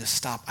 I've tried to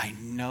stop. I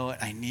know it.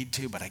 I need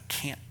to, but I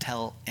can't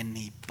tell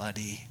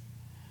anybody.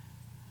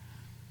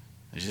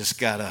 I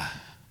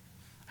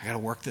gotta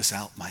work this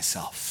out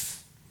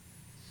myself.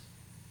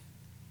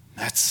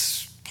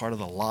 That's part of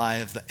the lie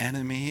of the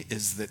enemy,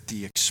 is that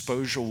the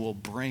exposure will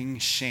bring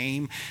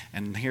shame.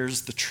 And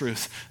here's the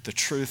truth. The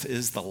truth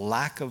is the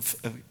lack of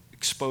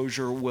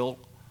exposure will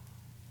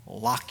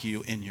lock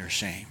you in your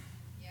shame.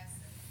 Yes.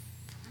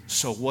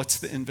 So what's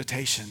the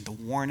invitation? The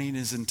warning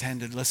is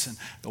intended, listen,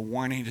 the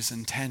warning is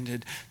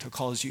intended to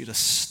cause you to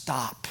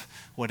stop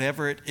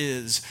whatever it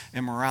is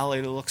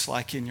immorality looks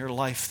like in your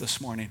life this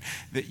morning,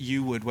 that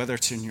you would, whether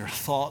it's in your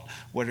thought,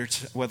 whether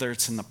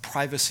it's in the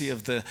privacy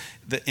of the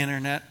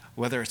internet,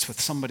 whether it's with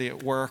somebody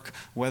at work,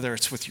 whether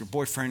it's with your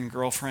boyfriend,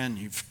 girlfriend,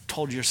 you've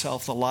told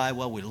yourself the lie,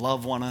 well, we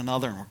love one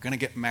another and we're going to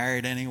get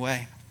married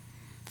anyway.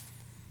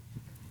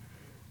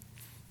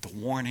 The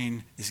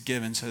warning is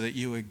given so that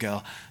you would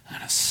go, I'm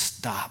going to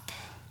stop.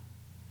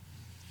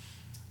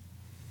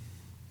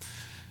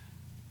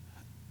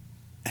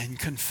 And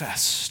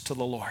confess to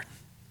the Lord.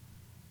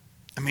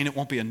 I mean, it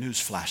won't be a news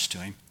flash to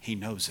him. He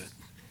knows it.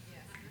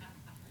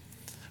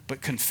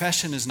 But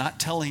confession is not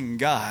telling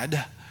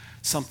God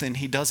something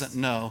he doesn't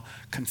know.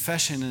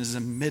 Confession is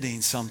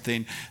admitting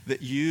something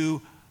that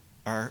you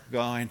are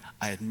going,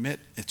 I admit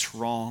it's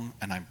wrong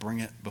and I bring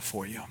it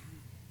before you.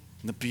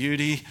 And the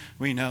beauty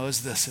we know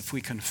is this: if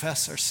we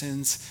confess our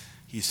sins,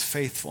 he's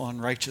faithful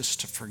and righteous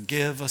to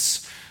forgive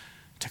us,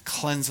 to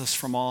cleanse us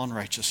from all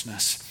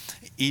unrighteousness.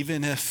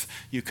 Even if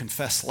you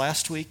confess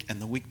last week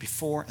and the week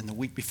before and the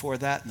week before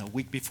that and the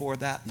week before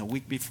that and the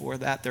week before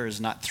that, there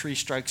is not 3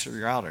 strikes or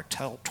you're out, or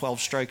 12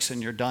 strikes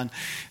and you're done.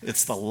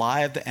 It's the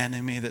lie of the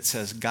enemy that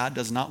says God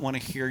does not want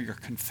to hear your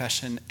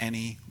confession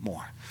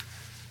anymore.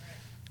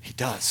 He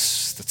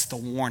does. That's the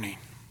warning.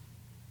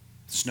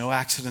 There's no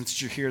accidents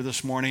that you're here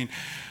this morning.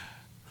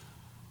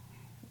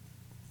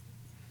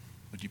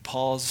 Would you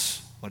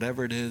pause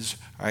whatever it is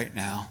right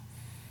now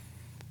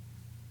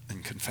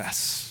and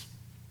confess?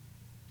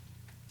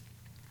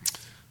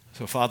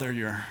 So, Father,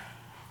 your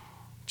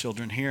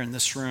children here in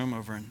this room,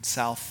 over in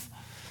South,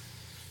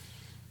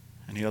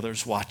 and the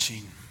others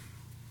watching,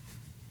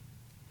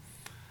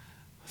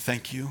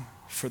 thank you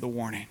for the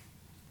warning.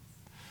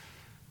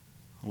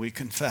 We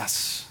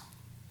confess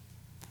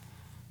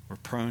we're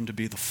prone to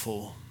be the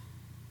fool,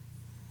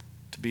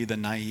 to be the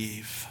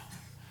naive,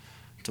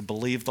 to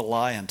believe the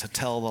lie and to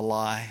tell the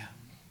lie.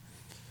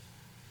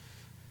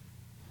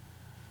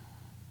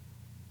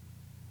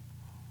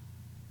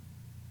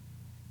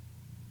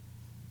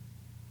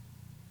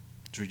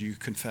 Would you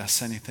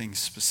confess anything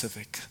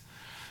specific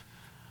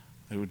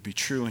that would be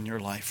true in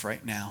your life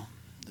right now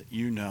that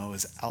you know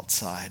is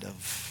outside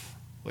of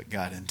what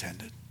God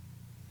intended?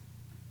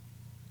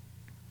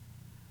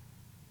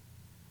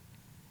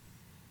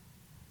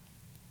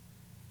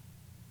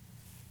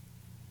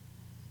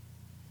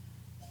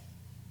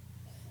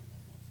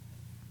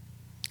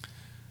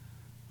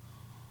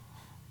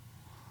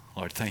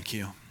 Lord, thank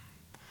you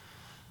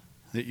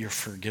that your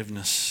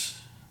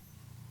forgiveness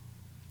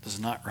does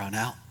not run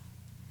out,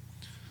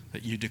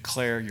 that you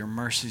declare your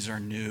mercies are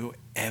new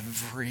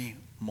every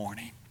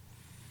morning.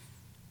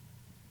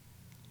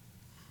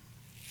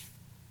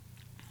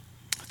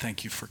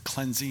 Thank you for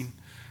cleansing.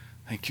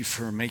 Thank you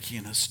for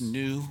making us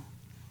new.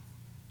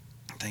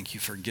 Thank you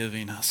for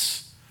giving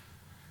us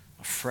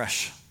a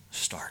fresh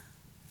start.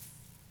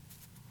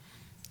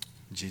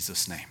 In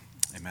Jesus' name,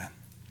 amen.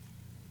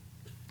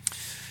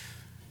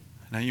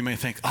 Now you may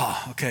think,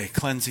 okay,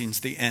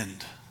 cleansing's the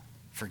end.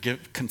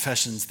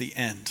 Confession's the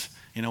end.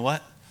 You know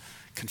what?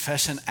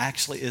 Confession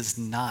actually is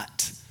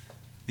not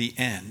the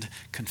end.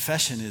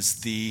 Confession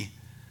is the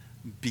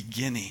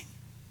beginning.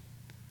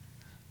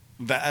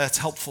 That's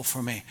helpful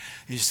for me.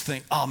 You just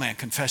think, oh man,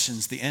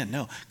 confession's the end.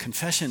 No,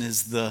 confession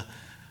is the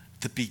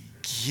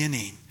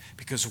beginning.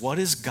 Because what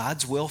is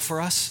God's will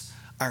for us?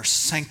 Our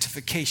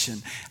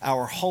sanctification,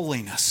 our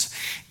holiness.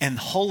 And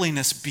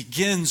holiness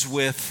begins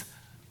with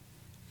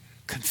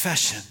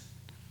confession,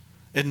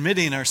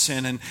 admitting our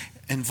sin and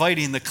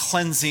inviting the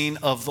cleansing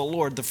of the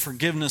Lord, the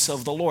forgiveness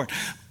of the Lord.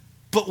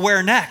 But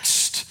where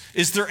next?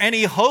 Is there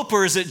any hope,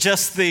 or is it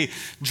just the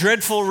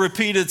dreadful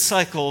repeated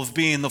cycle of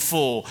being the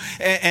fool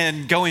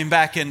and going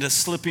back into,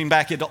 slipping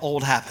back into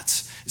old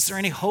habits? Is there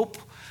any hope?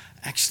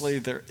 Actually,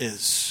 there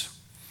is.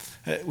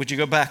 Would you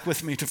go back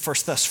with me to 1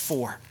 Thess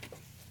 4?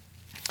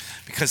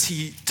 Because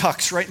he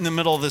talks right in the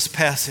middle of this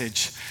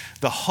passage,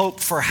 the hope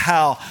for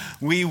how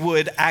we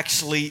would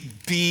actually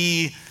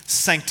be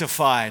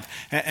sanctified.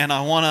 And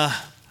I want to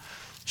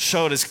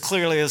show it as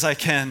clearly as I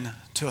can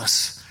to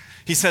us.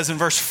 He says in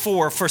verse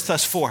 4, 1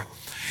 Thess 4,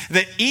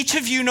 that each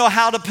of you know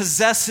how to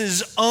possess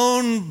his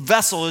own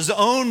vessel, his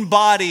own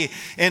body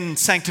in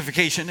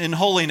sanctification, in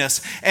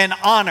holiness, and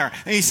honor.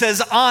 And he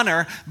says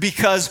honor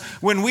because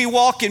when we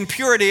walk in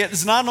purity, it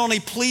is not only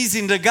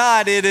pleasing to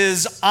God, it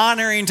is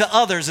honoring to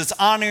others. It's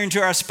honoring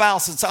to our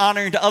spouse. It's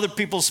honoring to other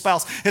people's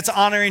spouse. It's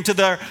honoring to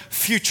their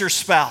future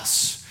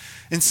spouse.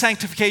 In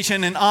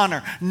sanctification and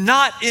honor,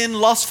 not in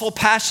lustful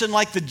passion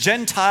like the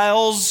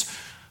Gentiles.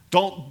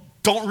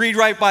 Don't read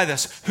right by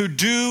this. Who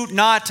do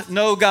not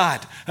know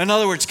God. In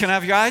other words, can I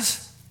have your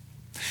eyes?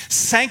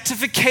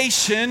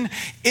 Sanctification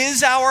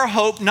is our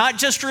hope, not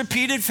just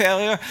repeated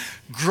failure.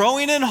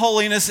 Growing in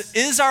holiness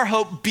is our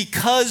hope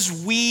because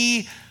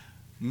we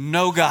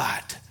know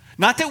God.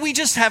 Not that we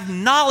just have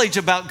knowledge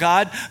about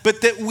God,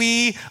 but that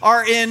we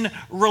are in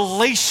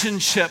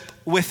relationship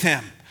with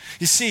Him.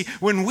 You see,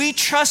 when we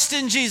trust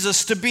in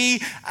Jesus to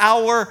be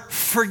our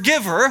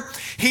forgiver,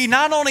 He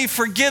not only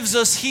forgives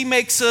us, He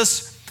makes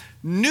us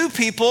new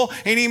people,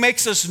 and He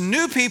makes us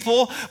new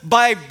people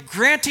by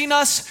granting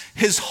us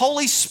His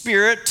Holy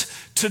Spirit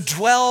to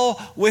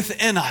dwell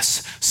within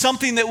us,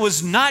 something that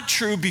was not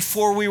true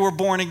before we were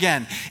born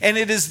again. And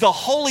it is the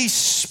Holy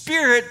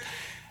Spirit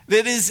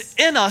that is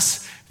in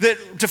us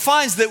that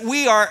defines that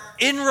we are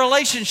in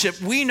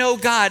relationship. We know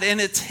God, and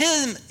it's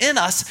Him in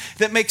us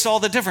that makes all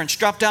the difference.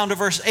 Drop down to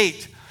verse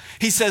 8.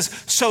 He says,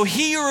 so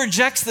he who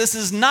rejects this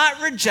is not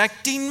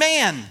rejecting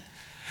man,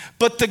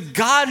 but the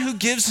God who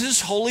gives His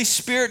Holy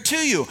Spirit to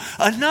you.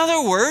 In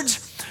other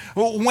words,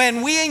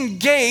 when we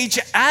engage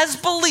as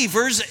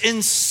believers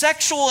in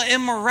sexual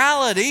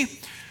immorality,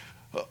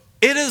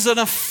 it is an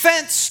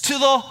offense to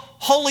the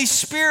Holy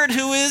Spirit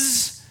who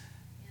is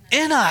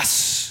in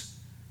us.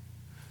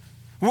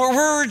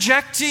 We're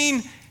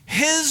rejecting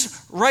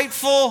His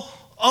rightful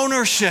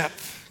ownership.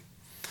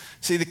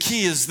 See, the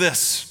key is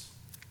this.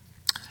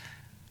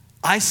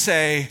 I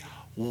say,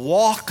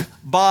 walk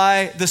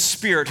by the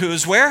Spirit, who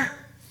is where?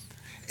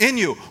 In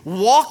you.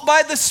 Walk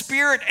by the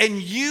Spirit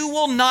and you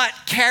will not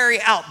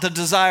carry out the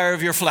desire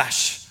of your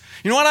flesh.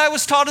 You know what I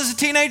was taught as a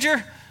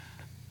teenager?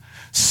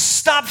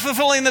 Stop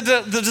fulfilling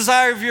the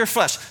desire of your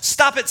flesh.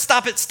 Stop it,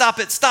 stop it, stop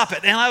it, stop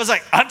it. And I was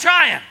like, I'm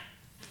trying.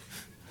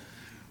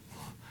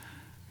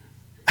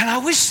 And I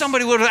wish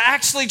somebody would have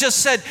actually just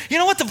said, you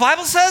know what the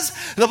Bible says?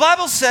 The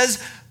Bible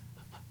says,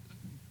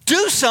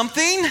 do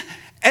something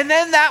and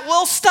then that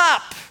will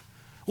stop.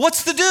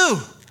 What's the do?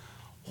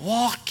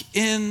 Walk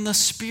in the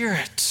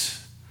Spirit.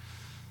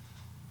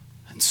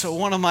 And so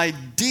one of my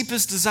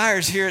deepest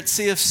desires here at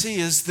CFC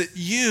is that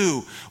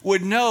you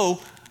would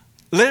know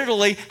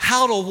literally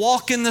how to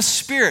walk in the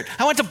Spirit.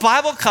 I went to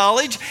Bible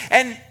college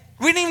and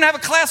we didn't even have a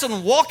class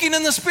on walking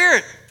in the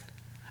Spirit.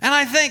 And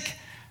I think,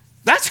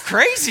 that's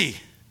crazy.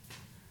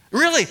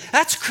 Really,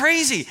 that's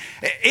crazy.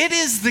 It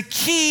is the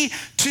key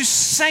to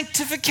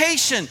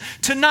sanctification,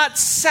 to not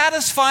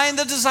satisfying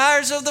the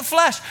desires of the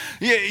flesh.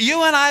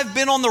 You and I have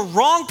been on the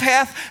wrong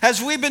path as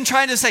we've been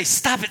trying to say,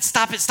 stop it,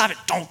 stop it, stop it.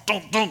 Don't.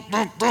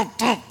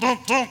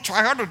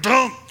 Try harder,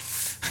 don't.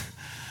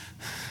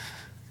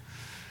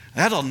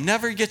 That'll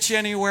never get you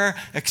anywhere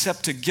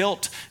except to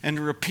guilt and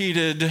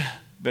repeated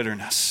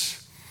bitterness.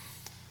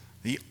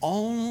 The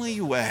only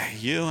way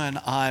you and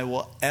I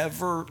will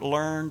ever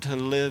learn to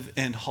live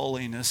in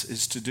holiness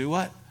is to do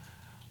what?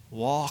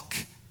 Walk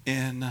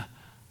in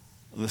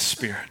the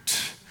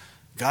Spirit.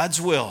 God's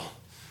will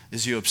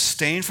is you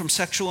abstain from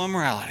sexual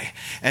immorality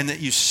and that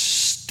you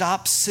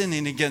stop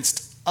sinning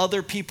against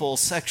other people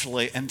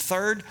sexually. And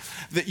third,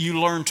 that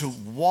you learn to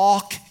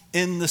walk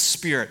in the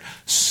Spirit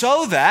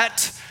so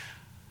that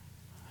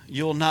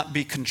you'll not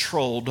be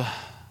controlled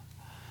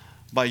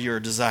by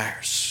your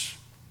desires.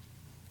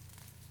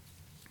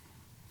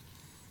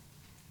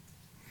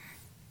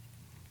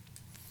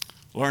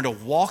 Learn to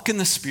walk in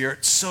the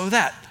Spirit so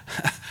that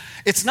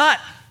it's not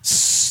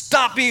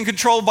stop being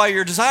controlled by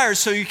your desires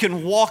so you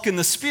can walk in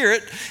the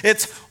Spirit.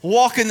 It's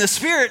walk in the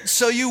Spirit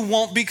so you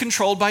won't be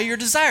controlled by your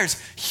desires.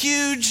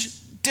 Huge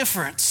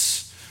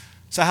difference.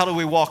 So how do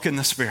we walk in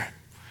the Spirit?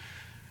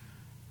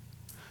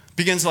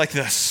 Begins like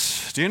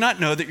this. Do you not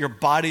know that your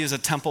body is a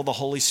temple of the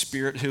Holy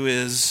Spirit who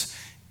is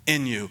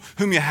in you,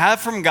 whom you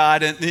have from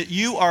God, and that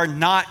you are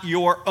not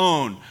your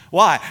own?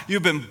 Why?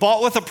 You've been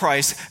bought with a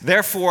price,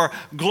 therefore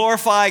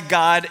glorify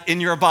God in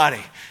your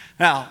body.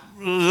 Now,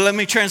 let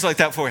me translate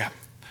that for you.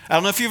 I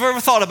don't know if you've ever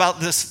thought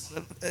about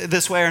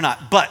this way or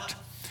not, but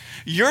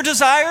your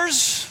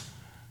desires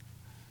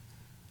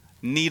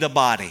need a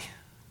body.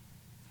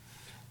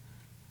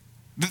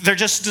 They're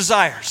just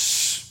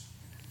desires.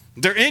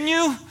 They're in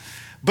you,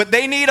 but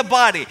they need a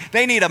body.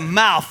 They need a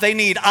mouth. They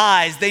need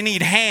eyes. They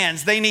need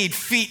hands. They need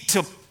feet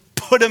to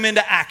put them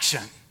into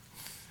action.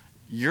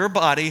 Your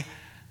body,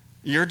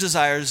 your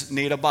desires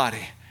need a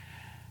body.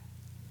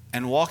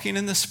 And walking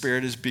in the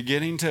Spirit is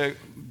beginning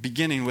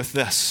with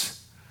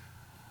this.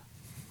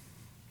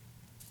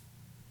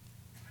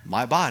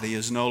 My body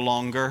is no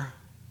longer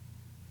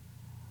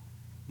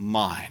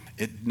mine.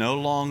 It no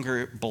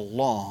longer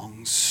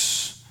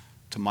belongs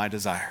to my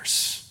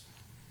desires.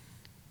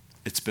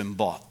 It's been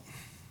bought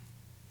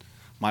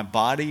my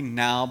body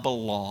now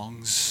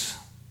belongs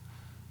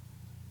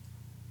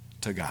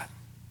to God.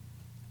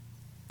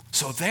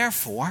 So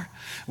therefore,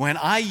 when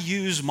I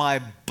use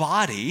my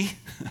body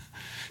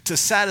to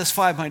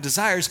satisfy my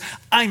desires,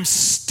 I'm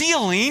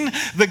stealing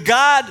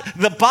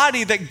the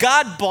body that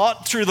God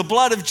bought through the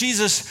blood of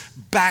Jesus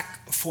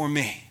back for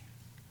me.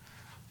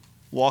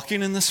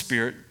 Walking in the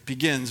Spirit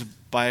begins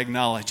by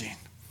acknowledging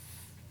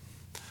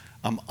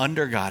I'm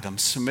under God. I'm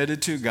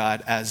submitted to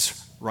God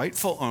as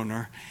rightful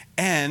owner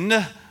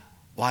and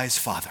wise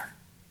Father.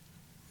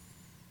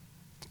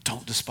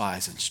 Don't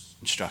despise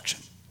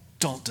instruction.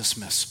 Don't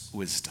dismiss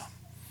wisdom.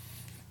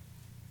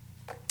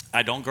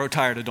 I don't grow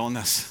tired of doing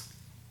this.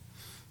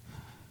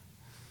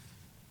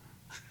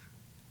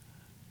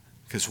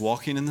 Because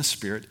walking in the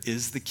Spirit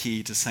is the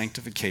key to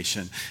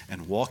sanctification.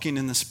 And walking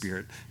in the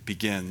Spirit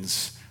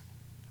begins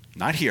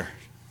not here.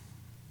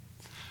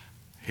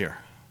 Here.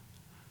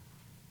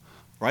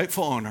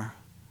 Rightful owner,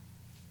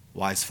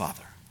 wise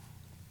Father.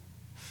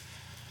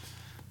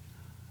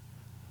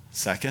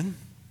 Second,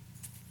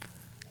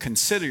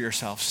 consider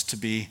yourselves to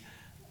be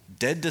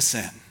dead to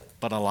sin,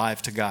 but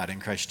alive to God in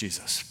Christ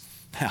Jesus.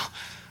 Now,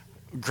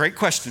 great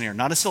question here,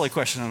 not a silly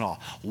question at all.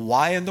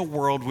 Why in the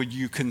world would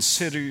you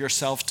consider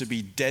yourself to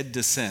be dead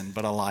to sin,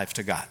 but alive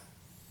to God?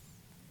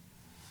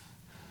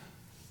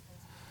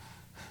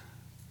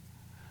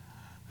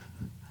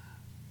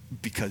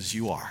 Because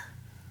you are.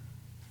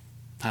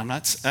 I'm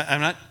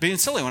not being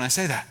silly when I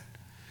say that.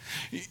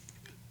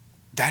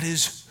 That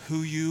is who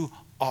you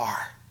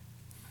are.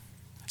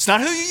 It's not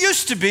who you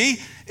used to be,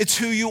 it's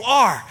who you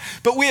are.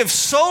 But we have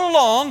so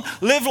long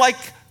lived like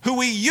who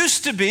we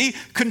used to be,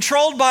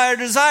 controlled by our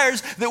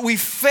desires, that we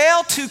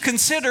fail to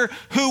consider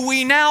who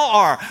we now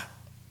are.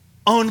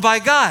 Owned by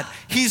God.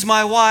 He's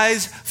my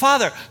wise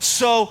Father.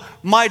 So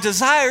my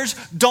desires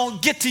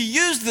don't get to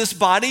use this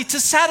body to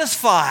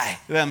satisfy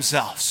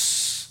themselves.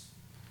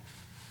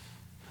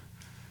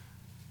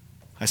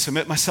 I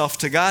submit myself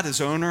to God as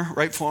owner,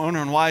 rightful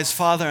owner, and wise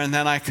Father, and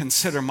then I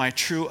consider my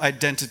true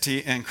identity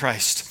in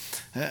Christ.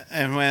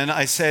 And when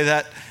I say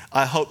that,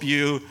 I hope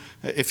you,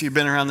 if you've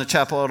been around the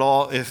chapel at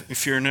all,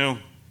 if you're new,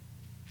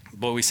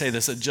 boy, we say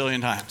this a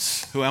jillion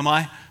times. Who am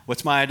I?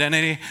 What's my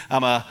identity?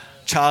 I'm a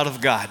child of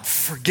God,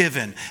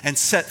 forgiven and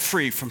set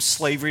free from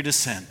slavery to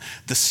sin.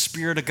 The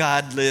Spirit of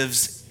God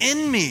lives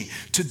in me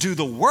to do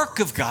the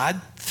work of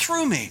God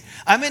through me.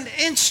 I'm an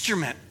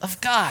instrument of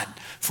God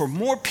for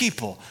more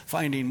people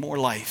finding more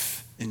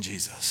life in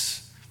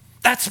Jesus.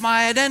 That's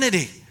my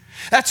identity.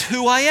 That's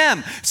who I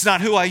am. It's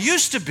not who I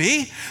used to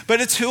be, but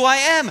it's who I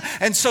am.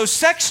 And so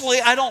sexually,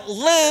 I don't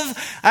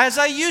live as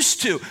I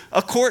used to,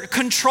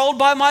 controlled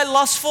by my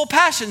lustful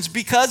passions,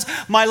 because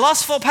my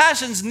lustful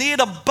passions need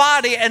a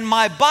body, and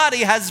my body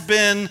has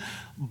been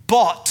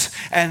bought.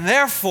 And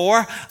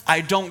therefore,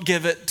 I don't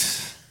give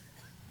it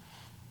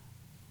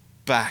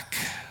back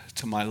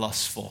to my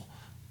lustful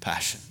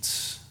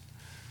passions.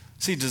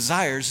 See,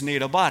 desires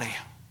need a body.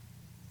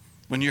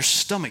 When your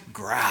stomach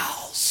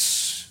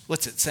growls,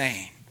 what's it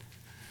saying?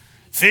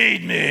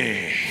 Feed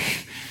me,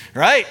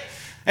 right?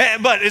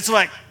 But it's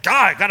like,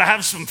 God, I got to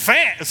have some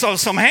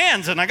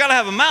hands, and I got to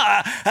have a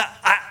mouth.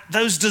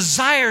 Those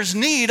desires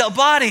need a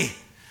body.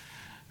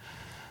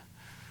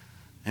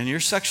 And your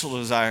sexual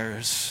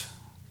desires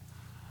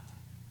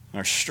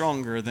are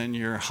stronger than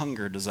your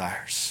hunger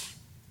desires.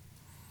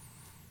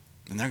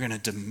 And they're going to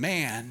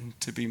demand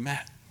to be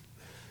met.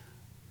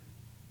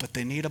 But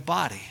they need a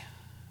body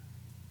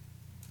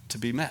to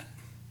be met.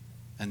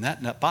 And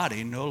that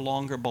body no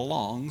longer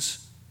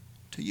belongs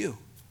to you.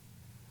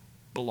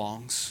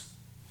 Belongs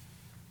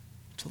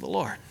to the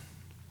Lord.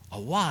 A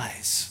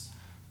wise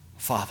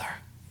Father.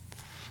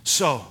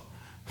 So,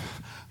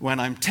 when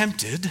I'm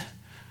tempted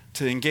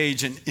to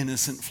engage in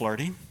innocent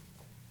flirting,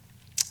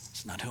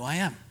 it's not who I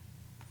am.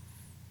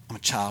 I'm a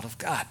child of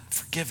God,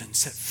 forgiven,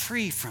 set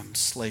free from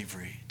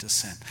slavery to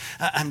sin.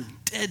 I'm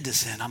dead to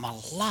sin. I'm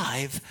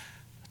alive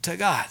to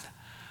God.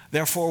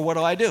 Therefore,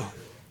 what do?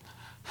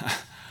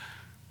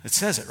 It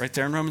says it right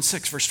there in Romans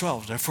 6, verse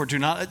 12. Therefore, do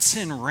not let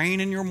sin reign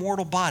in your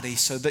mortal body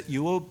so that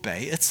you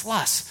obey its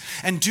lusts.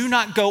 And do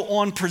not go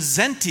on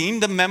presenting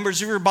the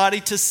members of your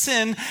body to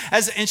sin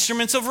as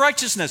instruments of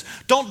righteousness.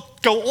 Don't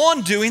go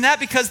on doing that,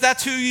 because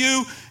that's who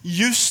you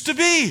used to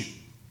be.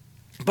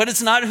 But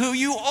it's not who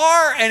you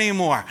are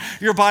anymore.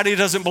 Your body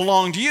doesn't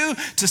belong to you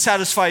to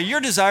satisfy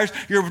your desires.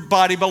 Your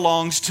body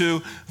belongs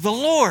to the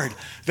Lord.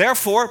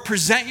 Therefore,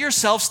 present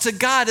yourselves to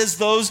God as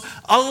those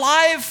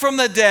alive from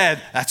the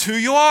dead. That's who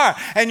you are.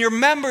 And your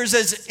members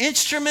as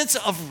instruments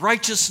of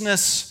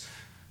righteousness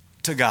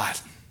to God.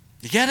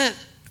 You get it?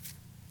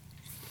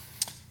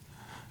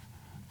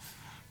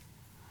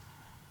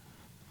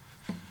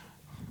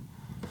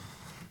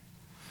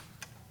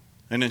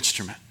 An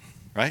instrument,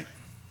 right?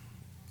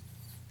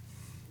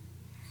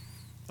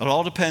 It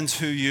all depends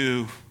who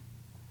you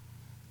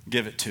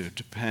give it to,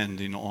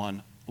 depending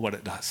on what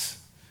it does.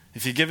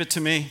 If you give it to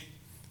me,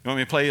 you want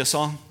me to play you a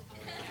song?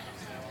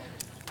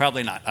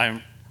 Probably not.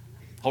 I'm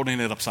holding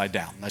it upside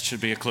down. That should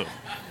be a clue.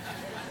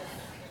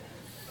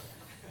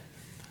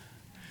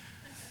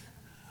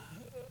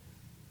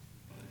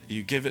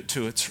 you give it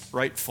to its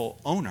rightful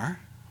owner,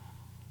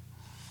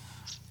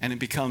 and it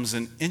becomes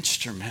an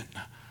instrument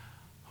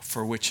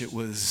for which it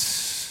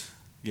was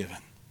given.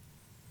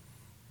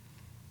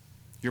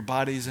 Your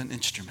body's an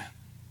instrument.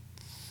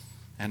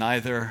 And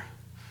either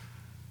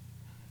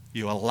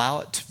you allow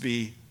it to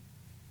be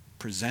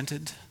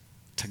presented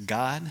to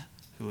God,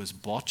 who has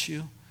bought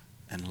you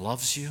and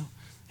loves you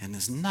and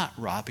is not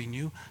robbing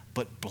you,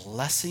 but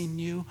blessing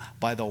you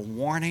by the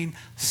warning,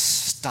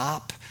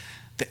 stop.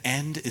 The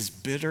end is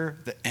bitter.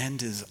 The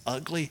end is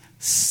ugly.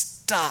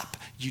 Stop.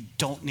 You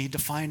don't need to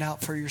find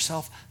out for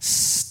yourself.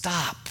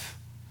 Stop.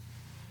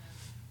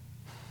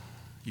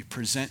 You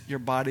present your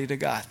body to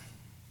God.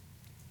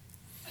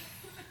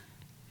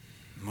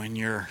 When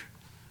your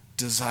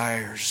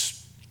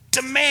desires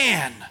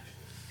demand,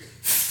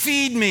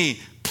 feed me,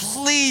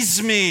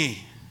 please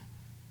me.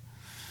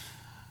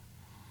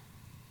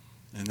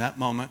 In that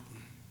moment,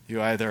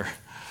 you either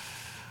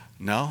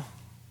know,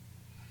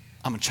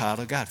 I'm a child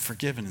of God,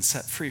 forgiven and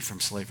set free from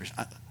slavery.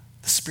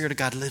 The Spirit of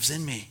God lives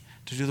in me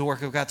to do the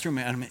work of God through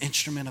me. I'm an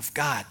instrument of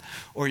God.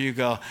 Or you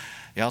go,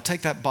 yeah, I'll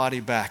take that body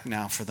back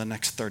now for the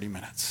next 30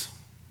 minutes.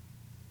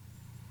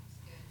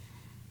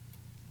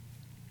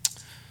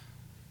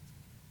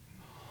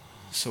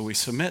 So we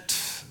submit,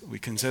 we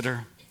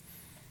consider,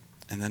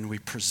 and then we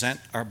present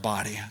our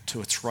body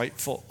to its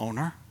rightful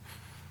owner.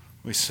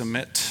 We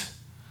submit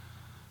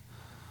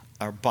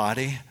our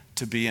body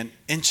to be an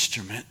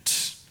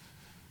instrument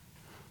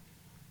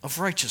of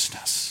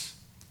righteousness.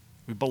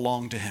 We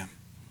belong to Him.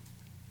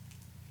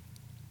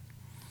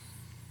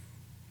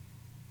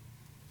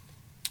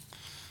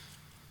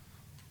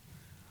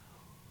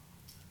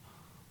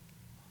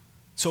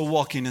 So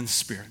walking in the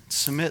Spirit,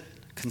 submit,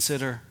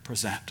 consider,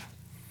 present.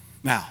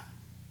 Now,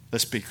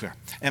 let's be clear.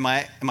 Am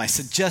I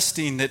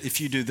suggesting that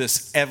if you do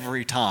this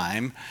every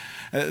time,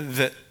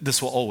 that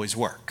this will always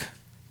work?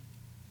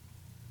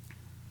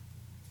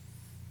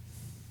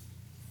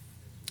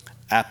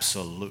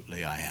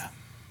 Absolutely I am.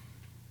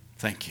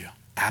 Thank you.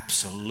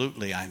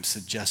 Absolutely I'm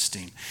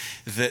suggesting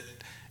that,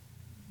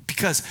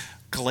 because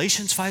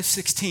Galatians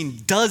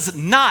 5:16 does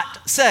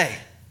not say,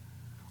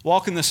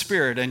 walk in the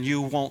Spirit and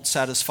you won't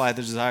satisfy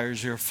the desires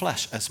of your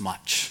flesh as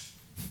much.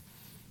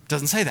 It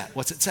doesn't say that.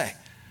 What's it say?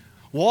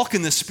 Walk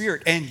in the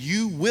Spirit and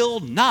you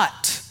will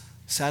not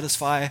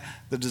satisfy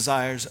the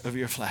desires of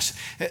your flesh.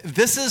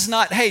 This is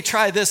not, hey,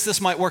 try this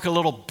might work a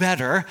little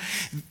better.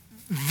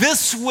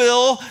 This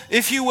will,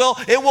 if you will,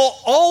 it will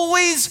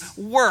always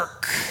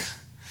work.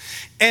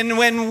 And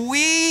when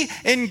we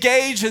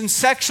engage in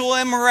sexual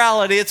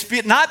immorality, it's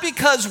not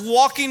because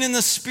walking in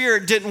the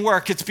Spirit didn't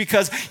work. It's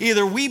because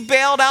either we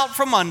bailed out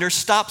from under,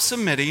 stopped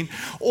submitting,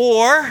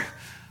 or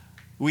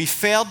we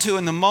failed to,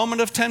 in the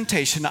moment of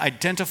temptation,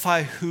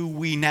 identify who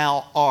we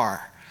now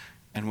are.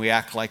 And we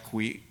act like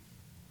we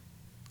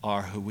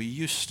are who we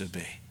used to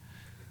be.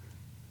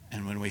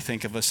 And when we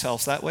think of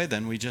ourselves that way,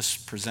 then we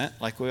just present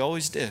like we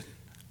always did,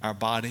 our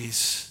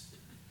bodies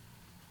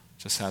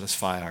to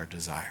satisfy our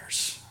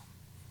desires.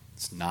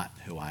 It's not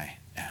who I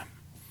am.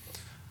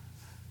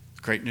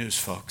 Great news,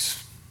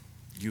 folks.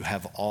 You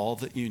have all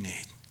that you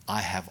need. I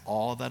have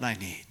all that I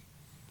need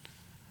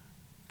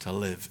to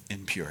live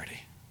in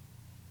purity.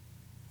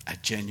 I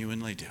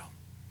genuinely do.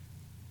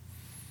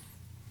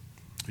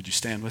 Would you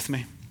stand with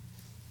me?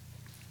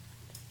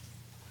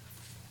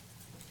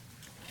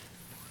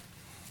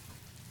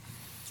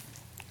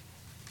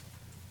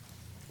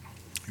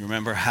 You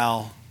remember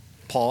how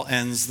Paul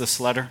ends this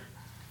letter?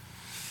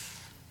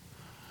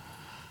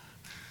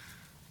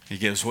 He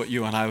gives what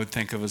you and I would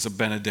think of as a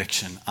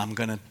benediction. I'm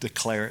going to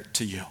declare it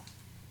to you.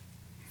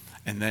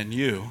 And then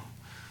you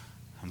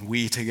and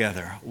we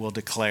together will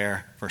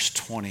declare verse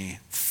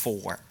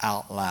 24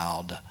 out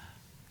loud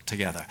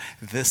together.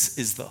 This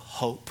is the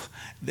hope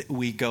that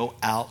we go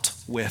out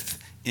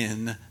with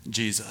in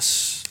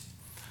Jesus.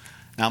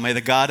 Now may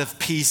the God of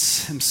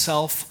peace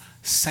himself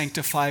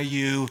sanctify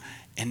you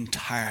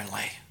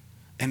entirely.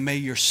 And may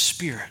your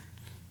spirit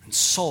and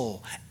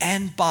soul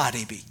and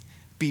body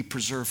be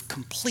preserved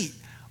complete,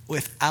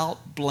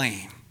 without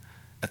blame,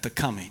 at the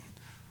coming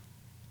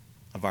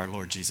of our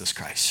Lord Jesus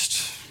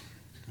Christ.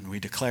 And we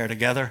declare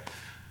together,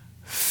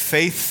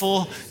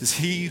 faithful is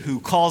he who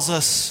calls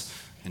us,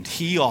 and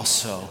he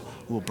also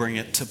will bring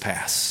it to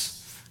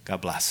pass. God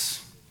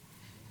bless.